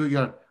want to see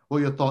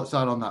what your thoughts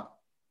are on that.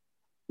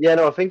 Yeah,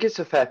 no, I think it's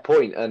a fair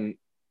point,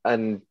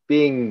 and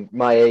being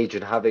my age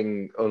and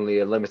having only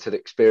a limited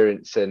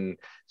experience in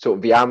sort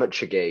of the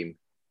amateur game,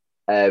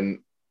 and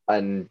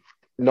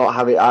not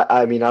having,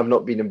 I mean, I've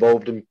not been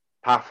involved in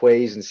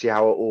pathways and see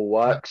how it all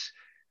works.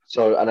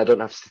 So, and I don't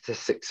have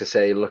statistics to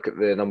say, look at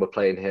the number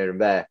playing here and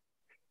there.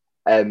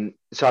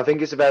 So I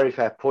think it's a very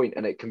fair point,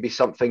 and it can be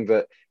something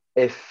that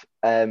if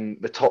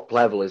the top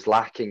level is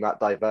lacking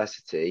that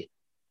diversity,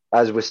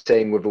 as we're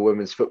saying with the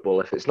women's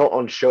football, if it's not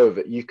on show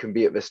that you can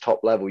be at this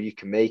top level, you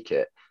can make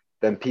it,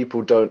 then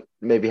people don't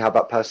maybe have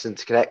that person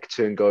to connect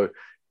to and go,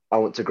 I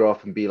want to grow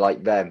up and be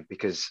like them,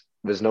 because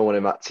there's no one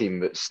in that team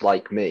that's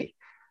like me.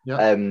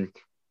 Yeah.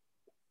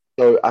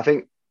 So I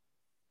think,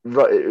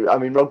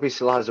 rugby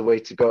still has a way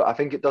to go. I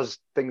think it does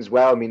things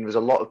well. I mean, there's a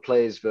lot of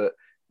players that,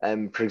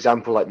 for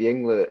example, like the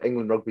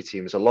England rugby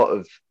team, there's a lot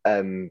of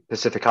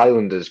Pacific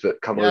Islanders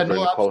that come over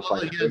and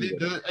qualify.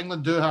 Yeah,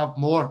 England do have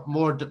more.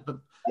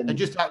 It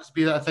just happens to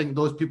be that I think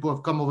those people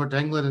have come over to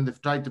England and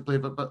they've tried to play,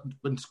 but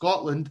in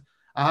Scotland,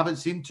 I haven't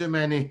seen too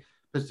many,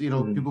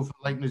 people from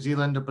like New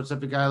Zealand or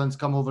Pacific Islands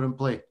come over and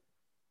play.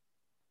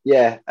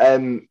 Yeah,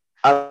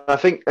 I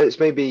think it's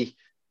maybe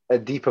a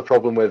deeper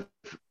problem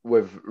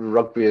with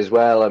rugby as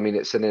well. I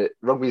mean,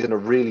 rugby's in a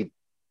really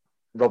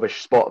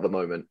rubbish spot at the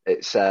moment.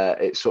 It's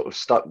sort of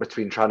stuck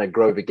between trying to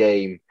grow the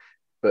game,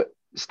 but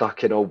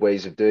stuck in old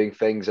ways of doing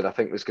things. And I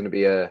think there's going to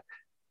be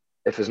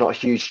if there's not a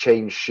huge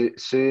change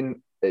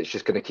soon, it's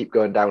just going to keep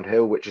going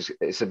downhill,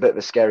 it's a bit of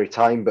a scary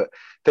time. But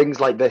things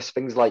like this,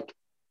 things like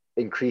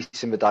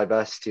increasing the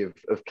diversity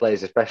of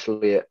players,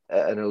 especially at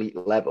an elite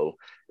level,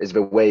 is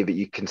the way that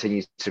you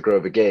continue to grow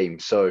the game.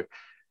 So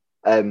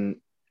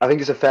I think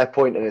it's a fair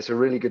point, and it's a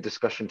really good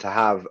discussion to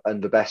have,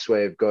 and the best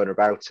way of going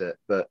about it.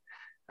 But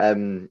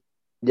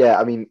yeah,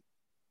 I mean,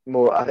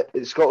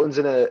 Scotland's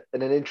in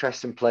an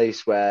interesting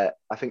place where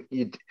I think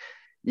you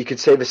could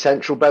say the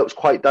Central Belt's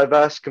quite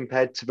diverse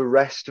compared to the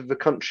rest of the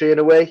country in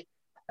a way.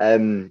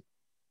 And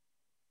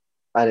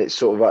it's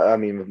sort of, I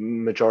mean, the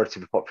majority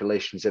of the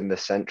population's in the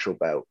Central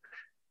Belt.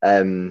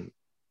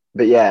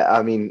 But yeah,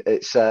 I mean,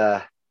 it's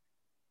an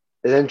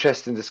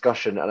interesting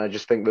discussion, and I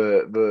just think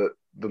the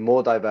the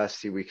more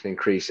diversity we can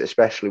increase,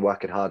 especially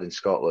working hard in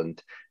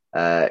Scotland,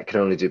 it can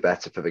only do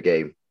better for the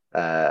game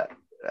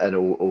and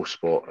all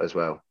sport as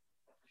well.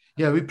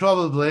 Yeah, we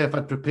probably, if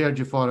I'd prepared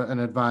you for it in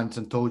advance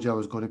and told you I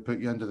was going to put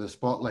you into the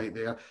spotlight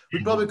there,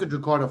 we probably could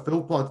record a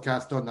full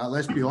podcast on that.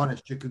 Let's be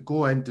honest, you could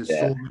go into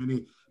so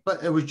many.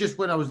 But it was just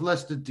when I was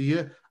listed to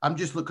you, I'm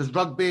just looking, because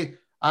rugby,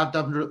 I've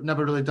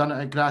never really done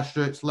it at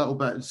grassroots, a little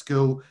bit in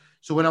school.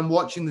 So when I'm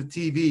watching the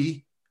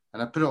TV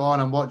and I put it on,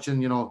 I'm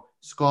watching,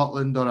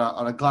 Scotland or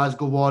a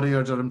Glasgow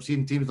Warriors, or I'm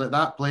seeing teams like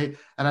that play,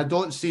 and I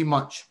don't see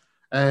much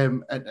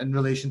in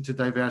relation to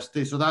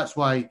diversity. So that's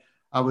why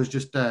I was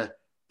just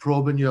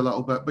probing you a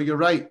little bit. But you're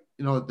right.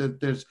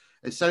 It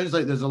sounds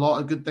like there's a lot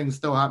of good things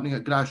still happening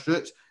at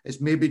grassroots. It's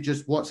maybe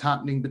just what's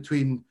happening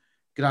between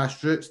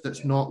grassroots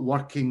that's not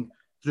working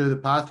through the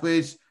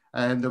pathways,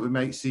 and that we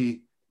might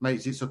see.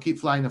 So keep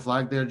flying the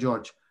flag there,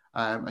 George,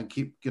 and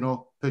keep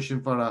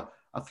pushing for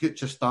a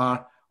future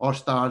star or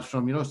stars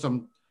from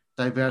some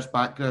diverse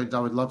backgrounds. I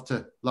would love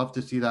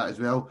to see that as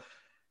well.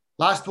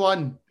 Last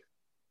one,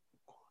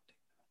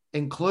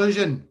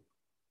 inclusion,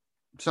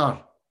 sir.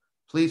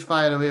 Please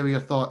fire away with your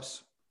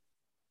thoughts.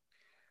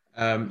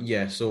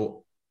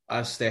 So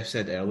as Steph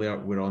said earlier,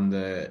 we're on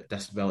the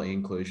disability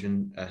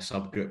inclusion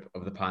subgroup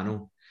of the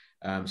panel.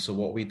 So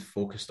what we'd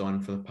focused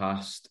on for the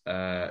past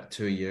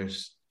 2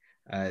 years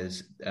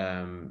is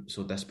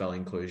disability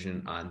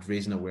inclusion and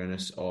raising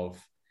awareness of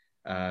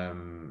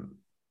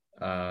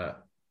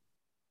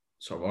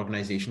sort of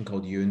organisation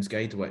called Ewan's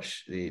Guide,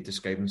 which they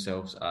describe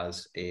themselves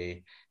as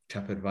a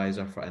trip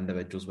advisor for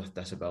individuals with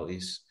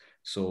disabilities.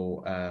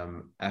 So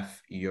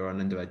if you're an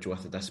individual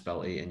with a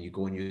disability and you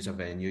go and use a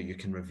venue, you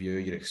can review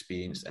your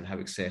experience and how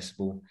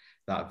accessible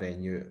that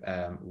venue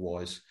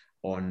was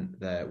on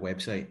the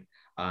website.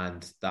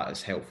 And that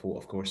is helpful,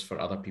 of course, for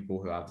other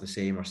people who have the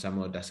same or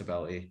similar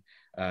disability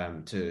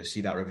to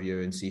see that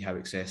review and see how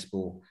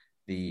accessible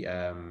the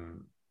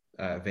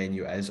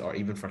venue is, or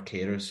even for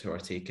carers who are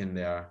taking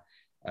their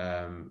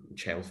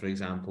child, for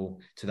example,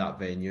 to that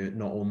venue,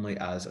 not only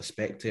as a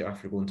spectator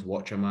if you're going to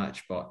watch a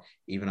match, but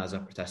even as a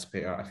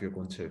participator if you're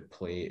going to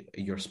play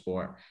your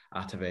sport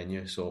at a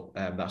venue. So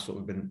that's what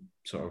we've been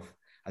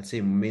I'd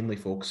say mainly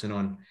focusing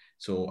on.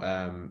 So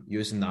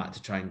using that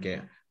to try and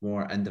get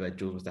more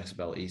individuals with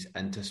disabilities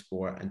into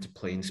sport, into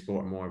playing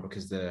sport more,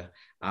 because the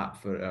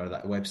app or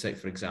that website,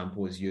 for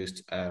example, is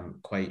used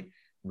quite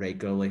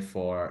regularly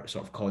for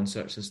sort of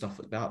concerts and stuff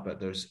like that, but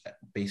there's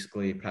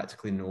basically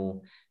practically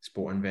no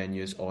sporting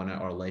venues on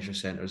it, or leisure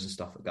centres and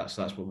stuff like that.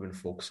 So that's what we've been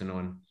focusing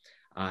on,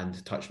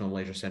 and touching on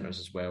leisure centres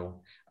as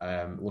well,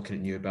 looking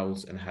at new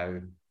builds and how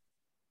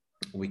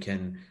we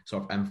can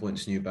sort of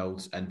influence new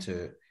builds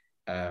into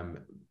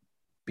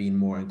being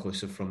more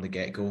inclusive from the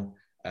get-go,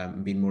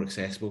 being more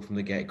accessible from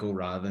the get-go,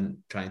 rather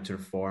than trying to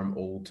reform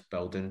old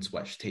buildings,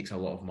 which takes a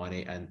lot of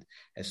money and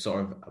is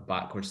sort of a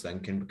backwards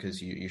thinking, because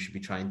you should be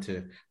trying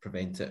to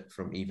prevent it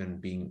from even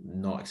being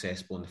not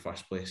accessible in the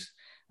first place.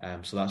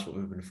 So that's what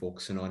we've been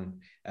focusing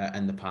on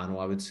in the panel,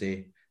 I would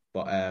say.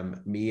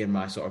 But me and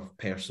my sort of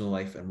personal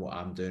life and what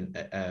I'm doing,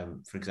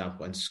 for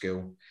example, in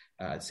school,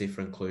 I'd say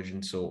for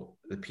inclusion, so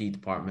the PE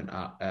department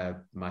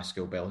at my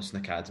school, Belliston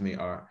Academy,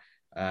 are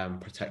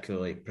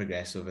particularly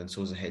progressive, and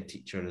so is the head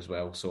teacher as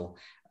well. So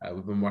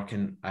we've been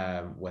working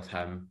with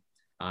him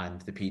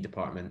and the PE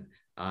department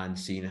and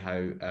seeing how,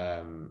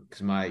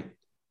 because my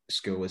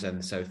school is in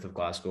the south of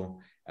Glasgow,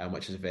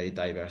 which is a very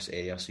diverse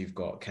area. So you've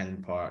got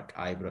Kinnan Park,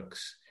 Ibrox,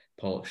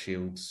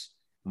 Pollokshields,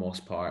 Moss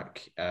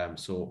Park,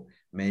 so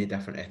many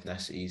different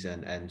ethnicities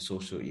and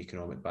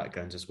socio-economic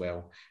backgrounds as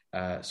well.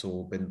 So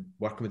we've been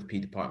working with the PE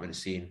department and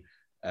seeing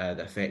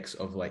the effects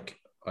of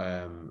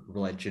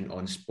religion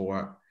on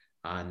sport,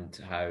 and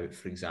how,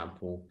 for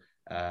example,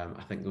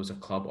 I think there was a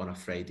club on a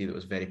Friday that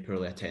was very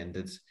poorly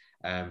attended,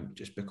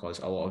 just because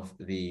a lot of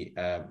the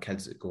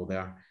kids that go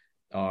there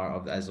are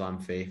of the Islam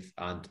faith,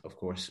 and of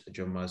course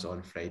Jummah is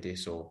on Friday.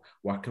 So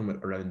working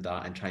around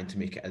that and trying to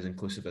make it as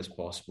inclusive as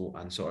possible,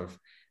 and sort of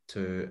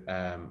to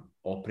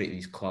operate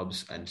these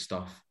clubs and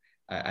stuff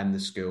in the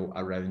school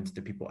around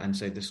the people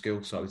inside the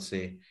school. So I would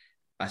say,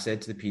 I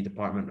said to the PE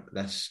department,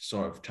 this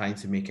sort of trying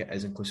to make it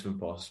as inclusive as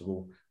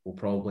possible will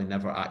probably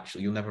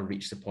you'll never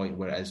reach the point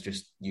where it is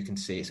just, you can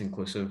say it's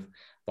inclusive,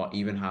 but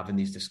even having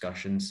these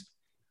discussions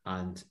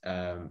and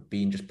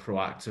being just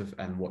proactive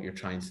in what you're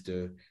trying to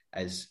do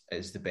is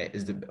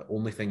the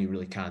only thing you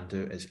really can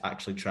do, is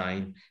actually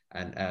trying.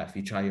 And if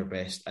you try your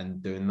best in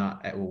doing that,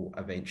 it will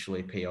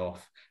eventually pay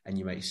off, and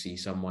you might see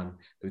someone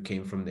who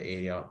came from the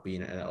area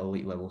being an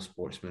elite level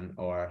sportsman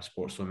or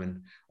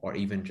sportswoman, or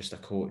even just a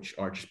coach,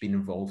 or just being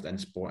involved in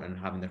sport and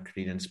having their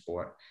career in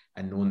sport,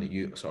 and knowing that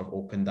you sort of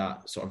opened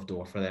that sort of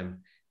door for them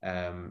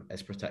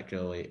is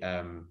particularly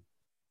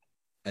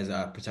is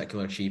a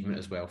particular achievement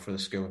as well for the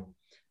school.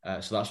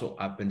 So that's what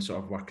I've been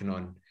sort of working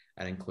on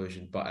in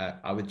inclusion. But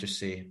I would just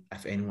say,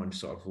 if anyone's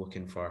sort of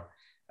looking for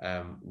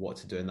what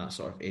to do in that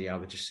sort of area, I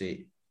would just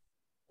say,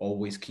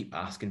 always keep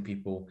asking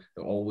people.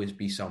 There'll always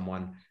be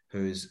someone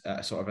who's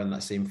sort of in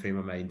that same frame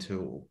of mind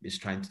who is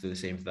trying to do the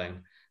same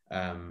thing.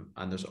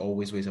 And there's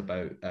always ways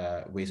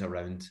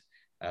around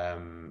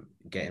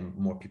getting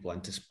more people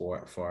into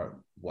sport for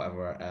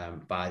whatever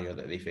barrier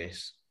that they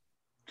face.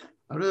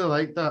 I really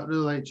like that.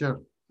 Really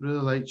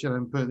liked your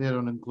input there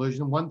on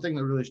inclusion. One thing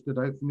that really stood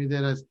out for me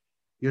there is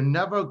you're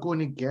never going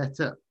to get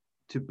it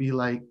to be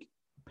like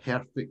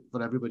perfect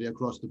for everybody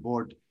across the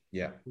board.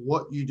 Yeah.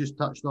 What you just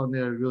touched on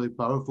there, really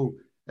powerful,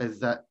 is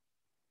that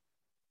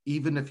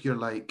even if you're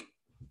like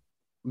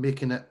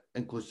making it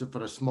inclusive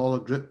for a smaller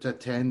group to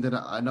attend at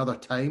another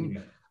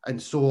time and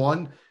so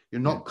on,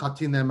 you're not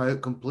cutting them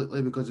out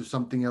completely because of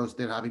something else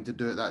they're having to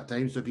do at that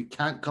time. So if you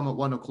can't come at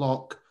 1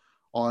 o'clock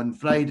on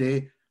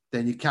Friday,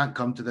 then you can't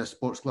come to this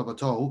sports club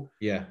at all.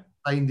 Yeah.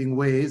 Finding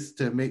ways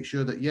to make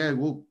sure that,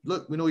 well,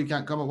 look, we know you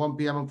can't come at 1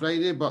 p.m. on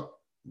Friday, but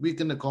we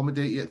can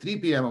accommodate you at 3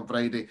 p.m. on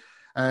Friday.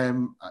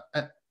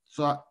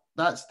 So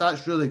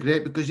that's really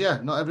great because,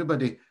 not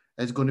everybody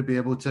is going to be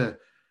able to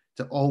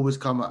always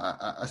come at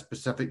a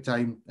specific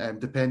time,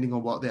 depending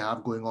on what they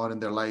have going on in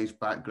their lives,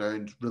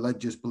 background,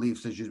 religious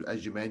beliefs,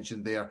 as you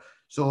mentioned there.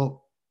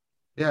 So,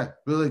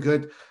 really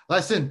good.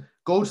 Listen,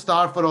 gold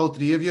star for all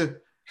three of you.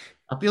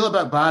 I feel a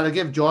bit bad. I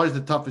gave George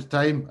the toughest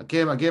time. I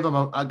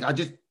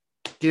just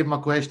gave him a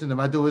question in the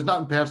middle. It was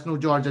nothing personal,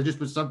 George. I just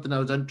was something I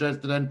was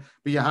interested in,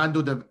 but you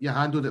handled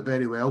it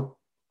very well.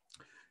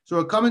 So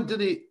we're coming to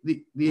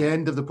the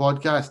end of the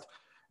podcast.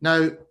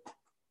 Now,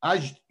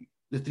 as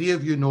the three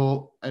of you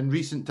know, in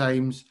recent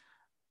times,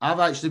 I've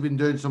actually been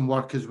doing some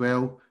work as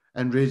well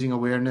and raising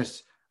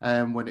awareness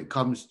when it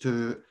comes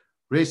to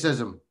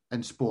racism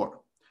in sport.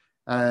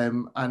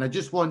 And I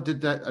just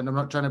wanted that, and I'm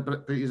not trying to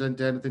put you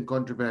into anything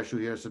controversial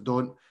here, so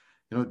don't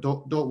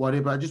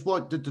worry. But I just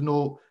wanted to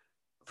know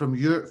from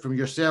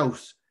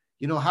yourselves,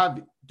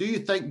 do you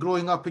think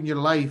growing up in your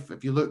life,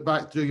 if you look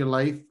back through your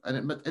life,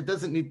 and it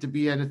doesn't need to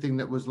be anything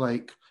that was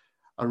like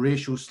a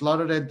racial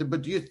slur or anything,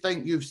 but do you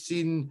think you've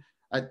seen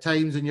at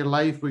times in your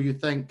life where you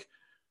think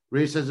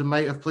racism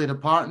might have played a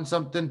part in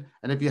something?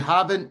 And if you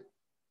haven't,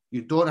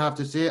 you don't have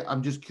to say it.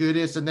 I'm just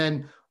curious. And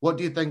then what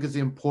do you think is the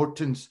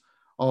importance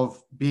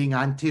of being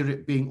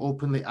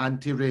openly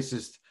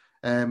anti-racist?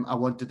 I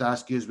wanted to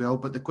ask you as well,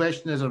 but the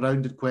question is a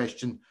rounded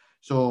question.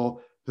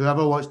 So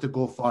whoever wants to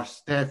go first.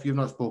 Steph, you've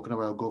not spoken a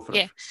while. Go for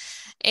it.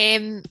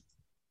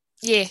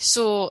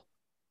 So,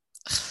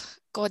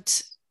 God,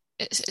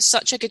 it's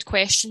such a good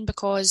question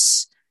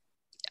because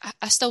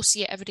I still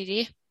see it every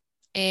day.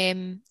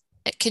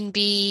 It can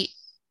be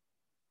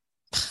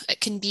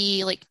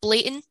like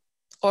blatant,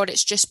 or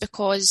it's just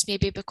because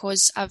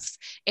I've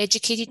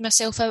educated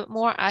myself out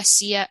more, I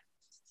see it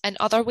in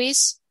other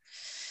ways.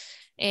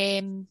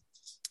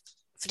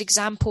 For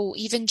example,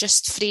 even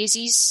just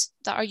phrases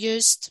that are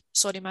used.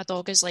 Sorry, my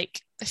dog is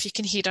like, if you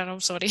can hear her, I'm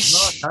sorry.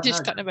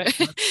 She's cutting about.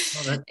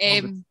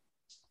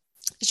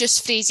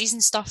 Just phrases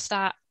and stuff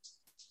that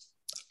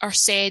are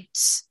said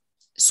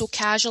so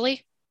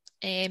casually,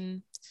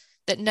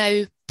 that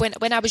now,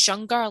 when I was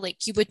younger,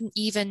 like you wouldn't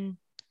even,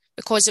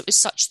 because it was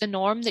such the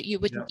norm that you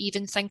wouldn't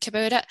even think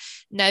about it.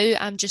 Now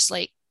I'm just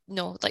like,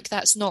 no, like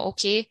that's not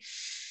okay.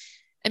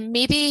 And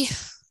maybe,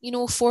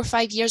 4 or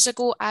 5 years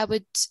ago, I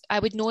would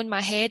know in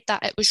my head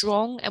that it was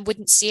wrong and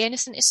wouldn't say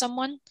anything to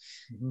someone.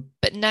 Mm-hmm.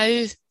 But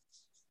now,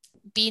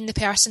 being the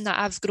person that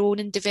I've grown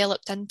and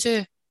developed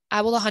into,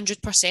 I will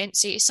 100%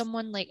 say to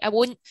someone, like, I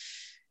won't,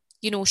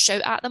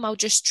 shout at them. I'll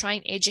just try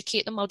and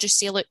educate them. I'll just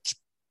say, look,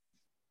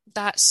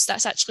 that's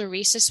actually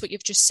racist, what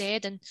you've just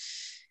said. And,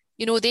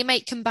 they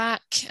might come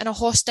back in a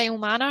hostile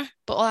manner,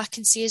 but all I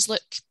can say is,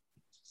 look,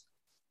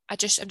 I'm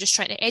just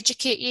trying to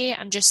educate you.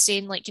 I'm just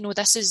saying, like,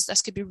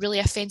 this could be really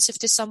offensive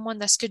to someone.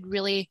 This could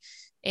really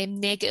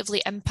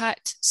negatively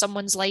impact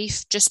someone's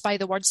life just by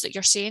the words that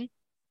you're saying.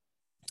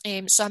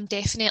 So I'm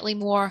definitely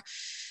more,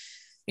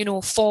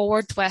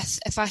 forward with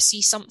if I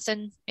see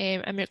something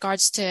in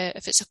regards to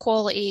if it's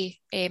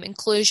equality,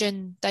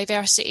 inclusion,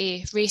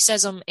 diversity,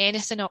 racism,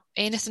 anything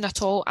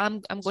at all.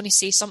 I'm going to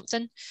say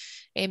something,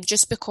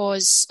 just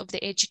because of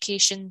the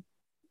education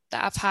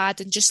that I've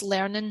had and just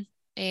learning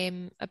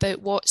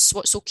about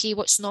what's okay,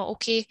 what's not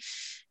okay.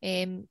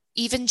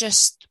 Even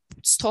just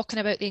talking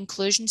about the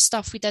inclusion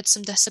stuff, we did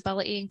some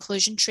disability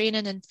inclusion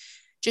training and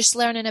just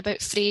learning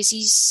about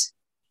phrases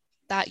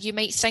that you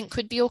might think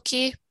would be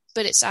okay,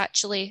 but it's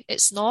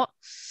not.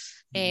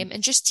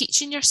 And just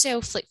teaching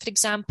yourself, like, for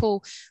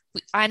example,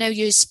 I now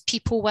use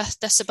people with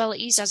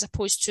disabilities as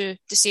opposed to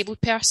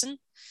disabled person.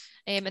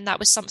 And that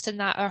was something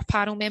that our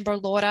panel member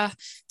Laura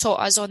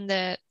taught us on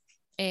the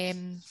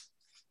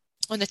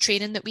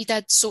training that we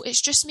did. So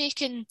it's just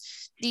making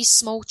these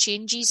small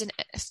changes,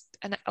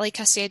 and like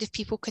I said, if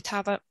people could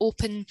have an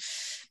open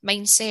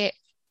mindset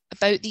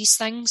about these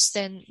things,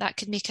 then that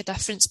could make a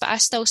difference. But I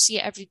still see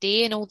it every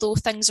day, and although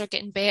things are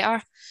getting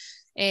better,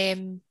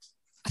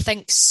 I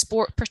think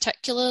sport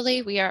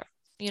particularly, we're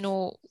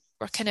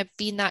kind of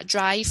being that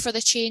drive for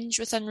the change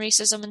within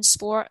racism in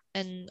sport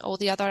and all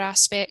the other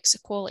aspects,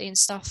 equality and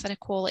stuff,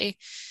 inequality.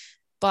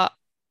 But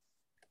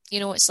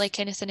it's like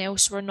anything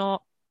else, we're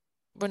not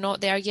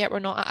there yet. We're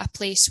not at a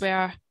place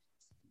where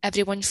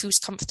everyone feels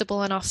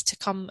comfortable enough to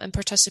come and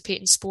participate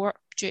in sport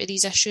due to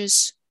these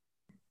issues.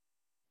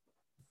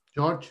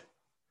 George?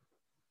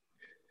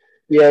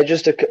 Yeah,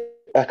 just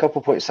a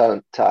couple points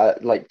to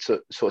add,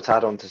 sort of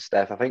add on to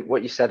Steph. I think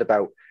what you said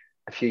about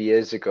a few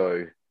years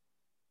ago,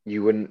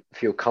 you wouldn't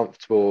feel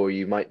comfortable, or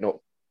you might not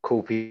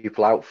call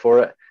people out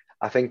for it.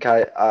 I think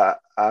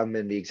I'm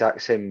in the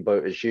exact same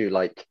boat as you.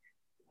 Like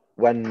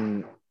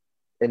when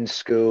in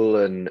school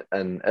and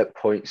at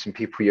points and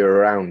people you're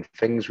around,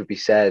 things would be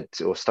said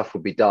or stuff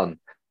would be done,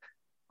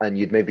 and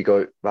you'd maybe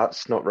go,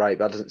 "That's not right.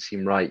 That doesn't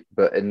seem right."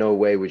 But in no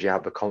way would you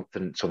have the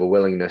confidence or a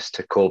willingness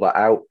to call that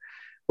out.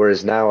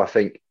 Whereas now, I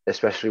think,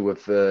 especially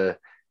with I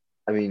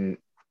mean,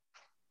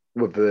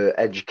 with the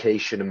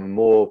education and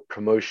more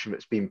promotion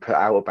that's been put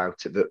out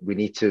about it, that we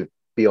need to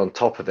be on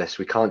top of this.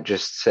 We can't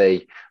just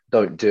say,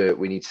 don't do it.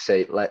 We need to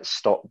say, let's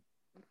stop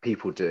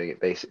people doing it,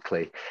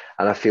 basically.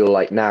 And I feel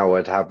like now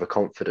I'd have the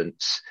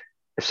confidence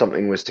if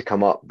something was to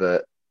come up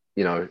that,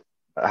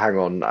 hang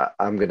on,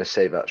 I'm going to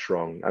say that's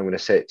wrong. I'm going to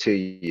say it to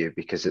you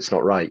because it's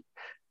not right.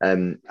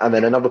 And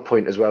then another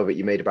point as well that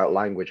you made about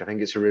language, I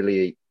think it's a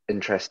really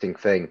interesting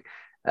thing.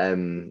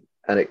 And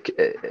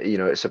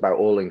it's about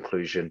all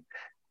inclusion.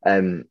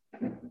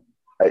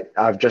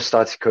 I've just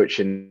started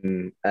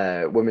coaching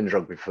women's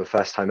rugby for the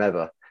first time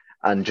ever,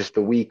 and just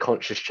the wee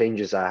conscious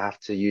changes I have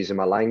to use in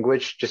my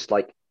language, just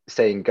like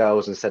saying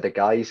girls instead of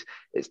guys,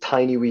 it's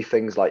tiny wee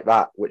things like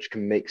that which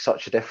can make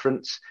such a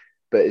difference.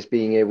 But it's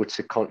being able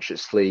to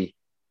consciously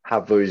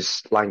have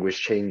those language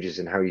changes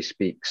in how you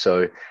speak.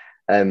 So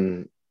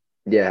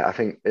I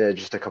think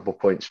just a couple of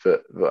points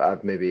that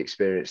I've maybe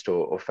experienced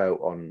or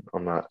felt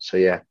on that. So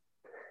yeah,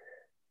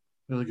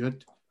 really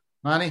good.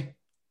 Manny?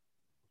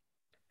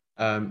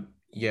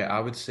 I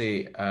would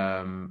say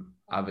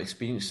I've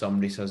experienced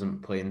some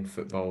racism playing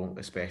football,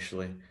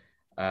 especially.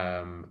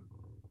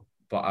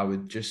 But I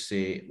would just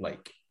say,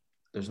 like,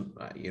 there's,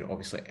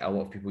 obviously a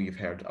lot of people, you've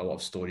heard a lot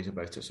of stories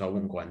about it, so I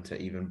won't go into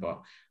it even,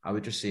 but I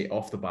would just say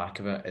off the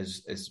back of it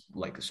is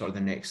like sort of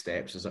the next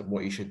steps is like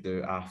what you should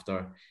do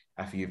after,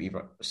 if you've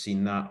either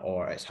seen that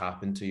or it's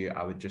happened to you.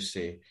 I would just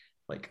say,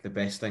 like, the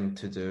best thing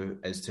to do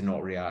is to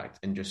not react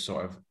and just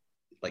sort of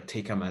like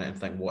take a minute and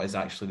think what is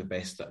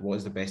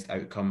the best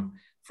outcome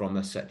from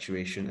this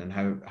situation, and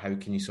how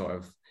can you sort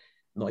of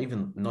not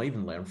even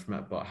learn from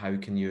it, but how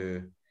can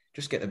you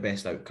just get the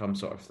best outcome,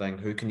 sort of thing.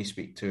 Who can you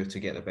speak to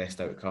get the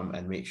best outcome,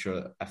 and make sure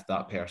that if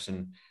that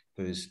person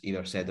who's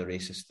either said a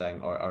racist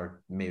thing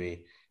or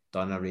maybe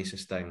done a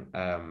racist thing,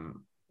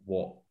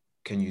 what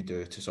can you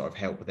do to sort of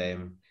help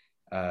them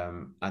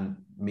and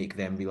make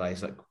them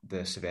realise like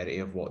the severity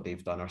of what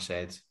they've done or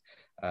said.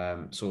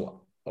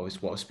 So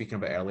obviously what I was speaking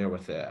about earlier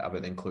with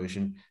about the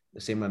inclusion,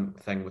 the same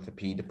thing with the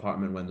PE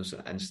department. When there's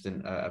an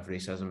incident of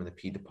racism in the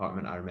PE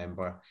department, I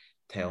remember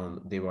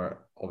they were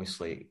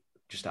obviously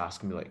just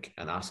asking me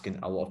and asking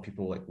a lot of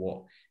people like,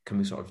 what can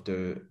we sort of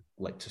do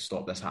like to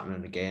stop this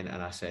happening again?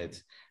 And I said,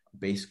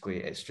 basically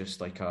it's just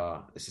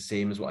it's the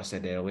same as what I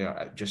said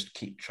earlier. Just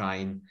keep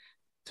trying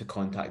to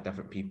contact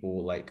different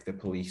people like the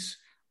police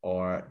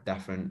or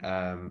different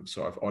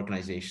sort of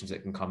organisations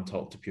that can come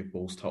talk to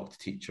pupils, talk to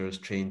teachers,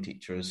 train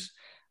teachers,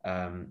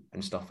 and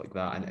stuff like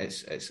that. And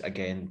it's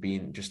again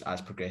being just as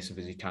progressive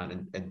as you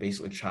can and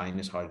basically trying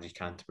as hard as you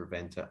can to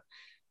prevent it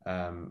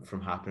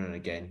from happening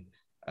again.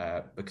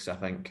 Because I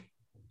think,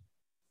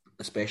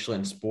 especially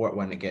in sport,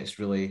 when it gets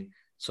really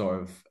sort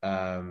of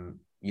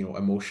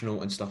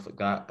emotional and stuff like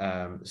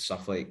that,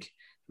 stuff like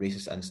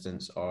racist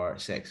incidents or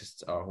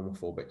sexist or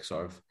homophobic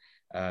sort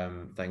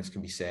of things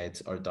can be said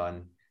or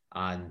done,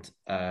 and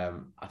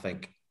I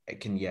think it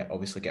can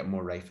obviously get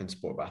more rife in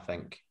sport, but I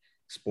think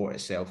sport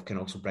itself can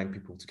also bring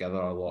people together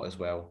a lot as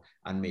well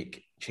and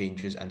make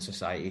changes in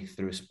society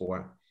through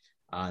sport.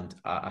 And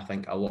I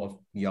think a lot of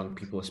young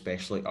people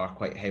especially are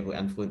quite heavily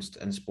influenced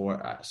in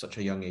sport at such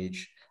a young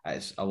age.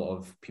 It's a lot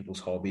of people's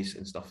hobbies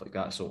and stuff like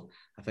that. So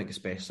I think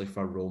especially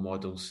for role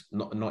models,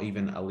 not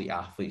even elite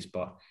athletes,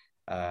 but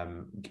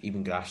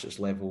even grassroots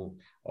level,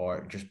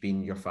 or just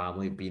being your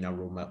family, being a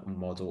role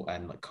model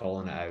and like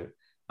calling it out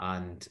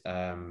and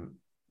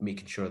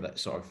making sure that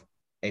sort of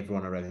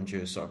everyone around you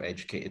is sort of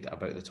educated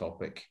about the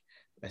topic,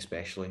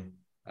 especially.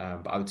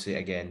 But I would say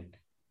again,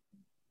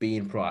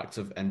 being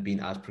proactive and being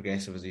as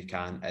progressive as you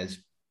can is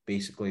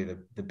basically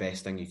the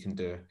best thing you can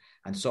do,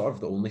 and sort of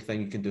the only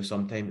thing you can do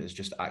sometimes is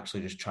just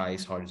actually just try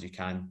as hard as you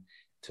can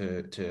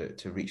to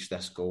reach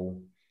this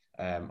goal,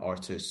 or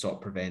to sort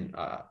of prevent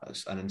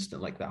an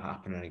incident like that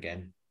happening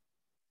again.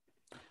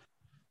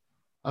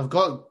 I've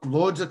got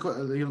loads of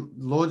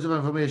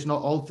information,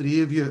 not all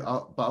three of you,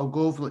 but I'll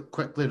go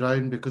quickly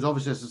round because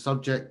obviously it's a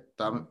subject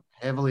that I'm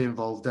heavily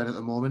involved in at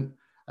the moment,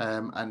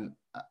 and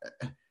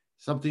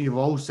something you've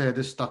all said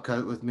has stuck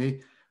out with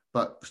me.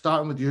 But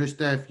starting with you,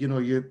 Steph,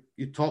 you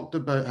talked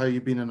about how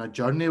you've been on a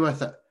journey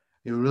with it.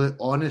 You were really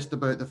honest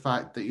about the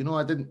fact that,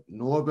 I didn't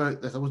know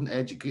about this. I wasn't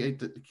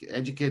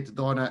educated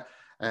on it.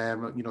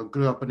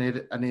 Grew up in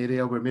an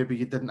area where maybe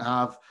you didn't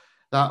have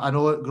that. I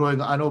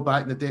know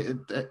back in the day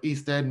at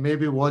East End,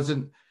 maybe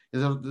wasn't.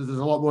 There's a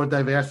lot more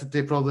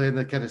diversity probably in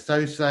the kind of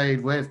South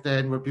Side, West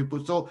End, where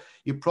people. So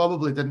you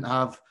probably didn't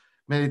have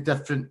many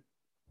different,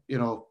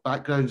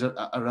 backgrounds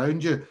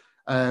around you.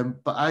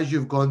 But as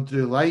you've gone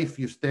through life,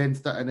 you've then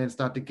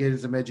started gaining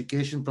some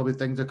education. Probably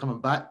things are coming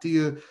back to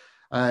you,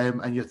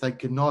 and you're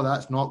thinking, no,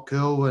 that's not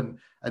cool. And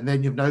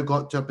then you've now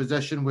got to a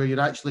position where you're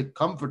actually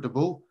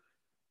comfortable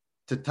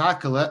to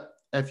tackle it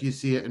if you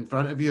see it in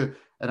front of you.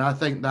 And I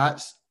think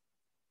that's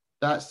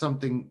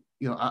something,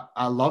 you know,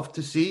 I love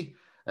to see,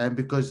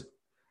 because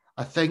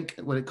I think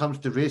when it comes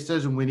to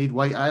racism, we need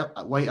white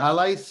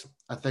allies.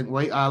 I think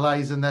white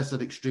allies in this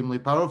are extremely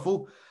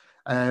powerful,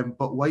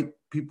 but white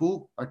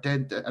people are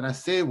and I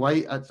say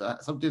white,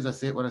 sometimes I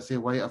say it when I say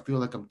white, I feel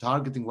like I'm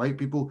targeting white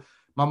people.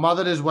 My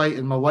mother is white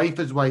and my wife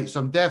is white, so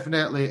I'm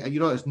definitely, you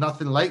know, it's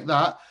nothing like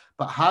that.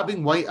 But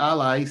having white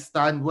allies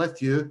stand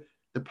with you,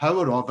 the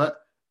power of it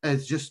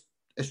is just,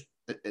 it's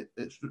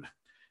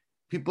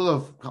people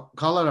of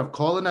colour are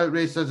calling out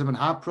racism and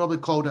have probably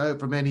called it out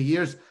for many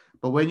years.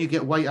 But when you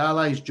get white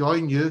allies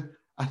join you,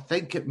 I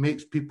think it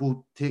makes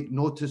people take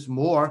notice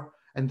more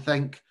and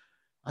think,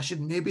 I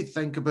should maybe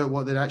think about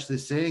what they're actually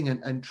saying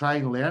and try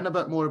and learn a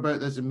bit more about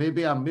this. And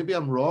maybe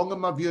I'm wrong in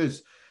my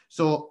views.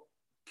 So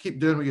keep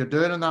doing what you're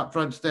doing on that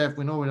front, Steph.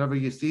 We know whenever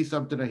you see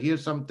something or hear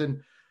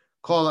something,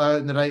 call it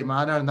out in the right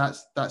manner, and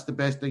that's the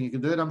best thing you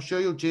can do. And I'm sure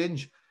you'll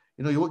change.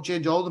 You know, you won't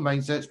change all the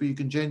mindsets, but you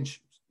can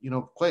change, you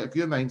know, quite a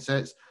few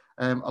mindsets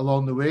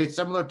along the way.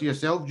 Similar to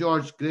yourself,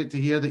 George, great to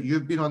hear that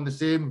you've been on the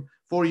same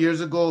 4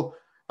 years ago.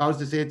 I was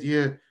to say to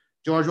you,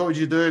 George, what would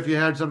you do if you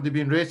heard somebody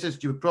being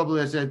racist? You would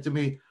probably have said to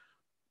me,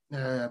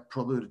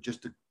 probably would have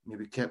just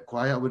maybe kept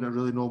quiet. I wouldn't have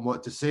really known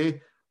what to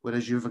say.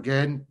 Whereas you've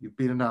been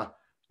in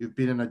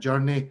a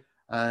journey,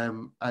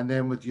 and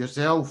then with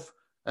yourself,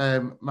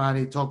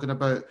 Manny, talking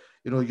about,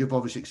 you know, you've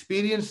obviously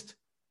experienced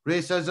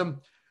racism,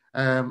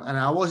 and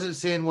I wasn't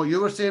saying what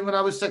you were saying when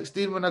I was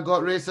 16 when I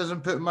got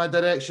racism put in my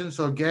direction.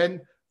 So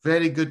again,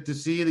 very good to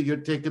see that you're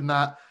taking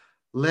that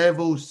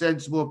level,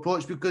 sensible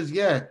approach, because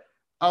yeah,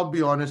 I'll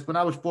be honest, when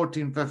I was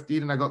 14,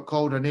 15 and I got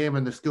called a name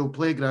in the school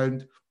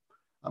playground,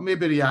 I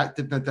maybe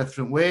reacted in a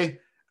different way.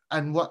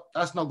 And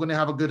that's not going to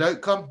have a good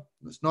outcome.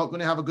 It's not going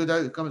to have a good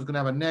outcome. It's going to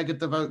have a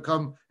negative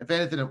outcome. If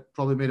anything, it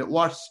probably made it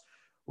worse.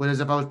 Whereas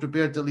if I was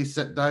prepared to at least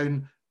sit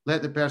down,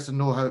 let the person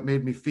know how it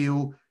made me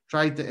feel,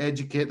 tried to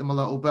educate them a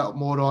little bit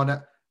more on it,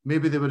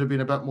 maybe they would have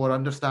been a bit more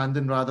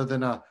understanding rather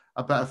than a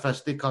bit of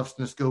fisticuffs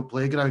in the school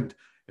playground.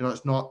 You know,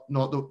 it's not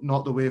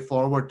the way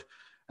forward.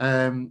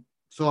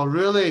 So a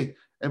really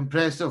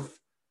impressive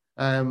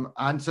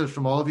answers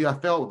from all of you. I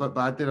felt a bit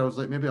bad there. I was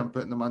like, maybe I'm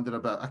putting them under a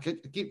bit. I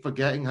keep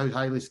forgetting how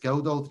highly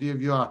skilled all three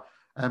of you are,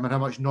 and how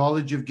much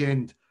knowledge you've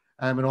gained,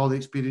 and all the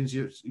experience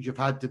you've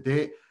had to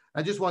date.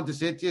 I just want to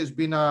say to you, it's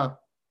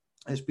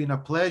been a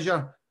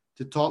pleasure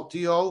to talk to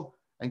you all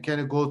and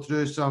kind of go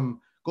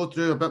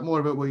through a bit more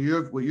about what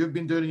you've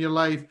been doing in your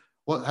life,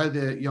 how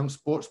the Young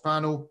Sports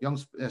Panel, Young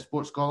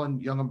Sports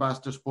Scotland, Young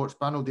Ambassador Sports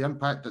Panel, the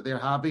impact that they're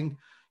having,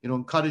 you know,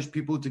 encourage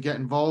people to get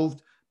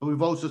involved. But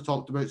we've also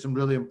talked about some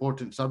really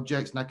important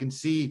subjects, and I can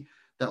see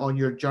that on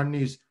your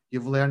journeys,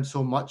 you've learned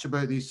so much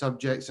about these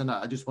subjects, and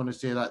I just want to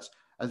say that's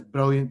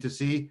brilliant to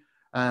see.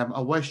 I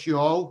wish you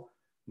all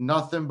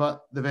nothing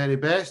but the very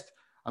best.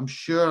 I'm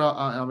sure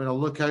I'm going to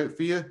look out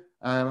for you.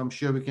 I'm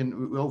sure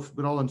we're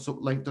all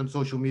linked on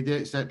social media,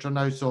 etc.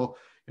 now, so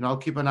you know, I'll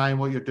keep an eye on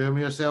what you're doing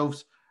with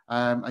yourselves.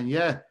 And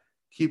yeah,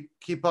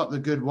 keep up the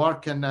good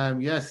work, and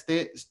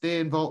stay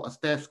involved.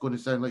 Steph's going to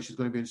sound like she's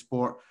going to be in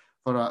sport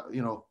for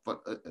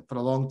a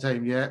long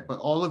time yet. But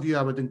all of you,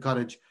 I would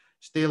encourage,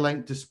 stay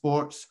linked to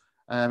sports,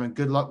 and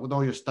good luck with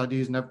all your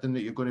studies and everything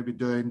that you're going to be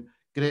doing.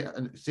 Great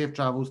and safe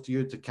travels to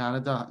you to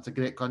Canada. It's a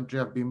great country.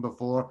 I've been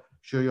before.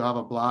 Sure, you'll have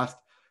a blast.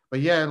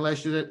 But yeah,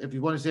 if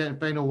you want to say any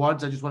final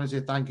words, I just want to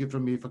say thank you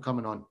from me for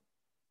coming on.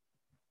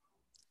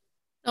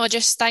 No,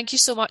 just thank you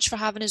so much for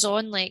having us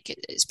on. Like,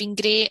 it's been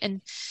great,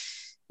 and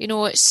you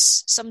know,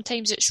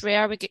 sometimes it's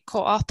rare we get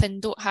caught up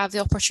and don't have the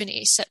opportunity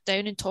to sit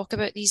down and talk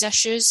about these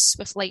issues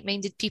with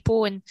like-minded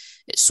people, and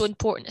it's so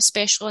important,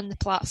 especially on the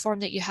platform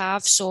that you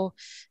have. So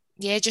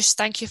yeah, just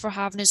thank you for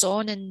having us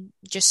on, and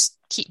just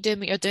keep doing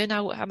what you're doing.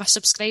 I'm a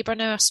subscriber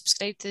now. I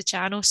subscribe to the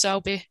channel,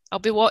 so I'll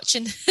be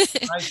watching.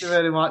 Thank you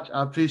very much.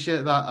 I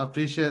appreciate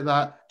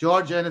that.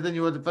 George, anything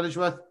you want to finish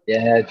with?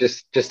 Yeah,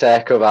 just to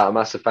echo that, a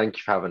massive thank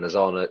you for having us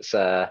on. It's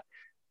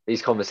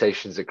these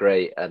conversations are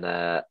great, and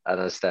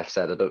as Steph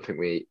said, I don't think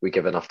we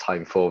give enough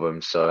time for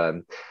them.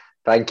 So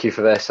thank you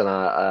for this, and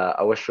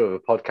I wish you a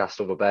podcast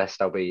all the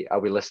best. I'll be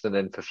listening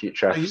in for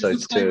future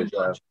episodes too as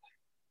well.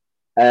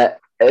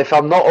 If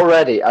I'm not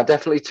already, I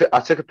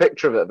took a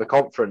picture of it at the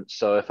conference.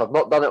 So if I've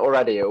not done it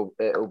already,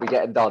 it'll be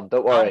getting done.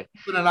 Don't worry. I'm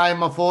keeping an eye on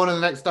my phone in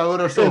the next hour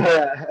or so.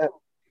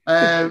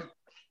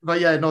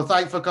 But yeah, no,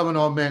 thanks for coming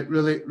on, mate.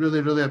 Really,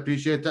 really, really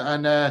appreciate it.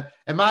 And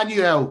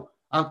Emmanuel,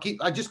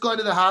 I just got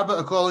into the habit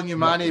of calling you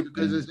Manny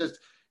because it's just,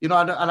 you know,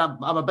 and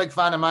I'm a big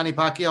fan of Manny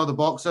Pacquiao, the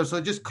boxer. So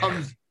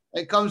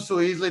it comes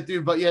so easily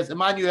through. But yes,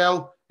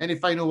 Emmanuel, any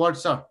final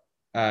words, sir?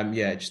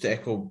 Just to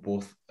echo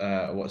both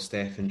what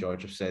Steph and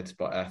George have said,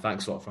 but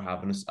thanks a lot for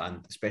having us,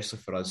 and especially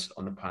for us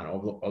on the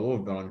panel. Although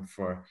we've been on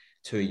for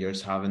 2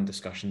 years, having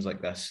discussions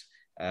like this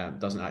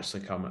doesn't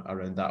actually come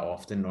around that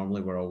often.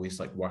 Normally we're always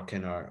like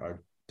working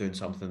or doing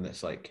something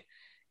that's like,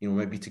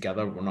 maybe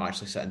together we're not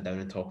actually sitting down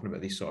and talking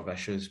about these sort of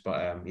issues.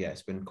 But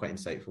it's been quite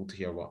insightful to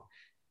hear what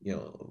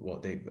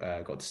they've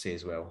got to say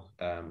as well.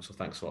 So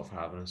thanks a lot for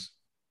having us.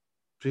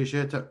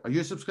 Appreciate it. Are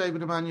you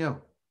subscribing,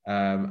 Emmanuel?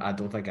 I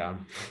don't think I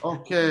am.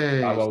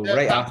 Okay. I will,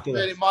 right Thank after you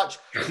very this. much.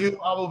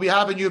 I will be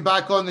having you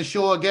back on the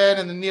show again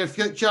in the near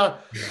future.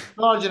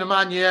 George and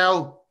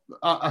Emmanuel.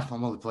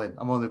 I'm only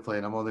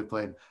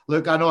playing.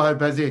 Look, I know how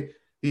busy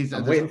he's.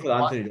 I'm waiting for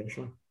Anthony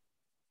Joshua.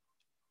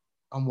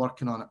 I'm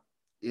working on it.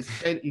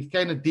 He's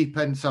kind of deep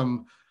in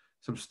some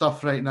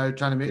stuff right now,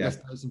 trying to make this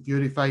Tyson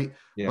Fury fight.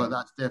 Yeah. But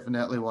that's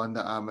definitely one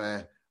that I'll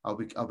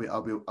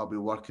be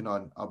working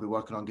on. I'll be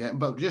working on getting.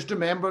 But just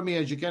remember me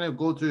as you kind of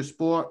go through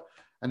sport,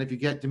 and if you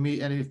get to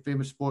meet any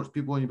famous sports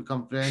people and you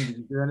become friends and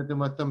you do anything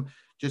with them,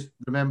 just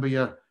remember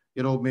your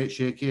old mate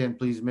Shaky, and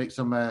please make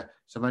some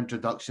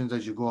introductions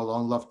as you go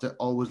along. Love to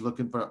always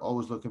looking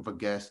for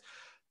guests.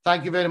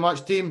 Thank you very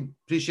much, team.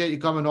 Appreciate you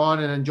coming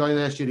on, and enjoy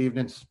the rest of your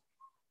evenings.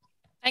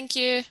 Thank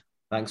you.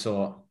 Thanks a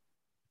lot.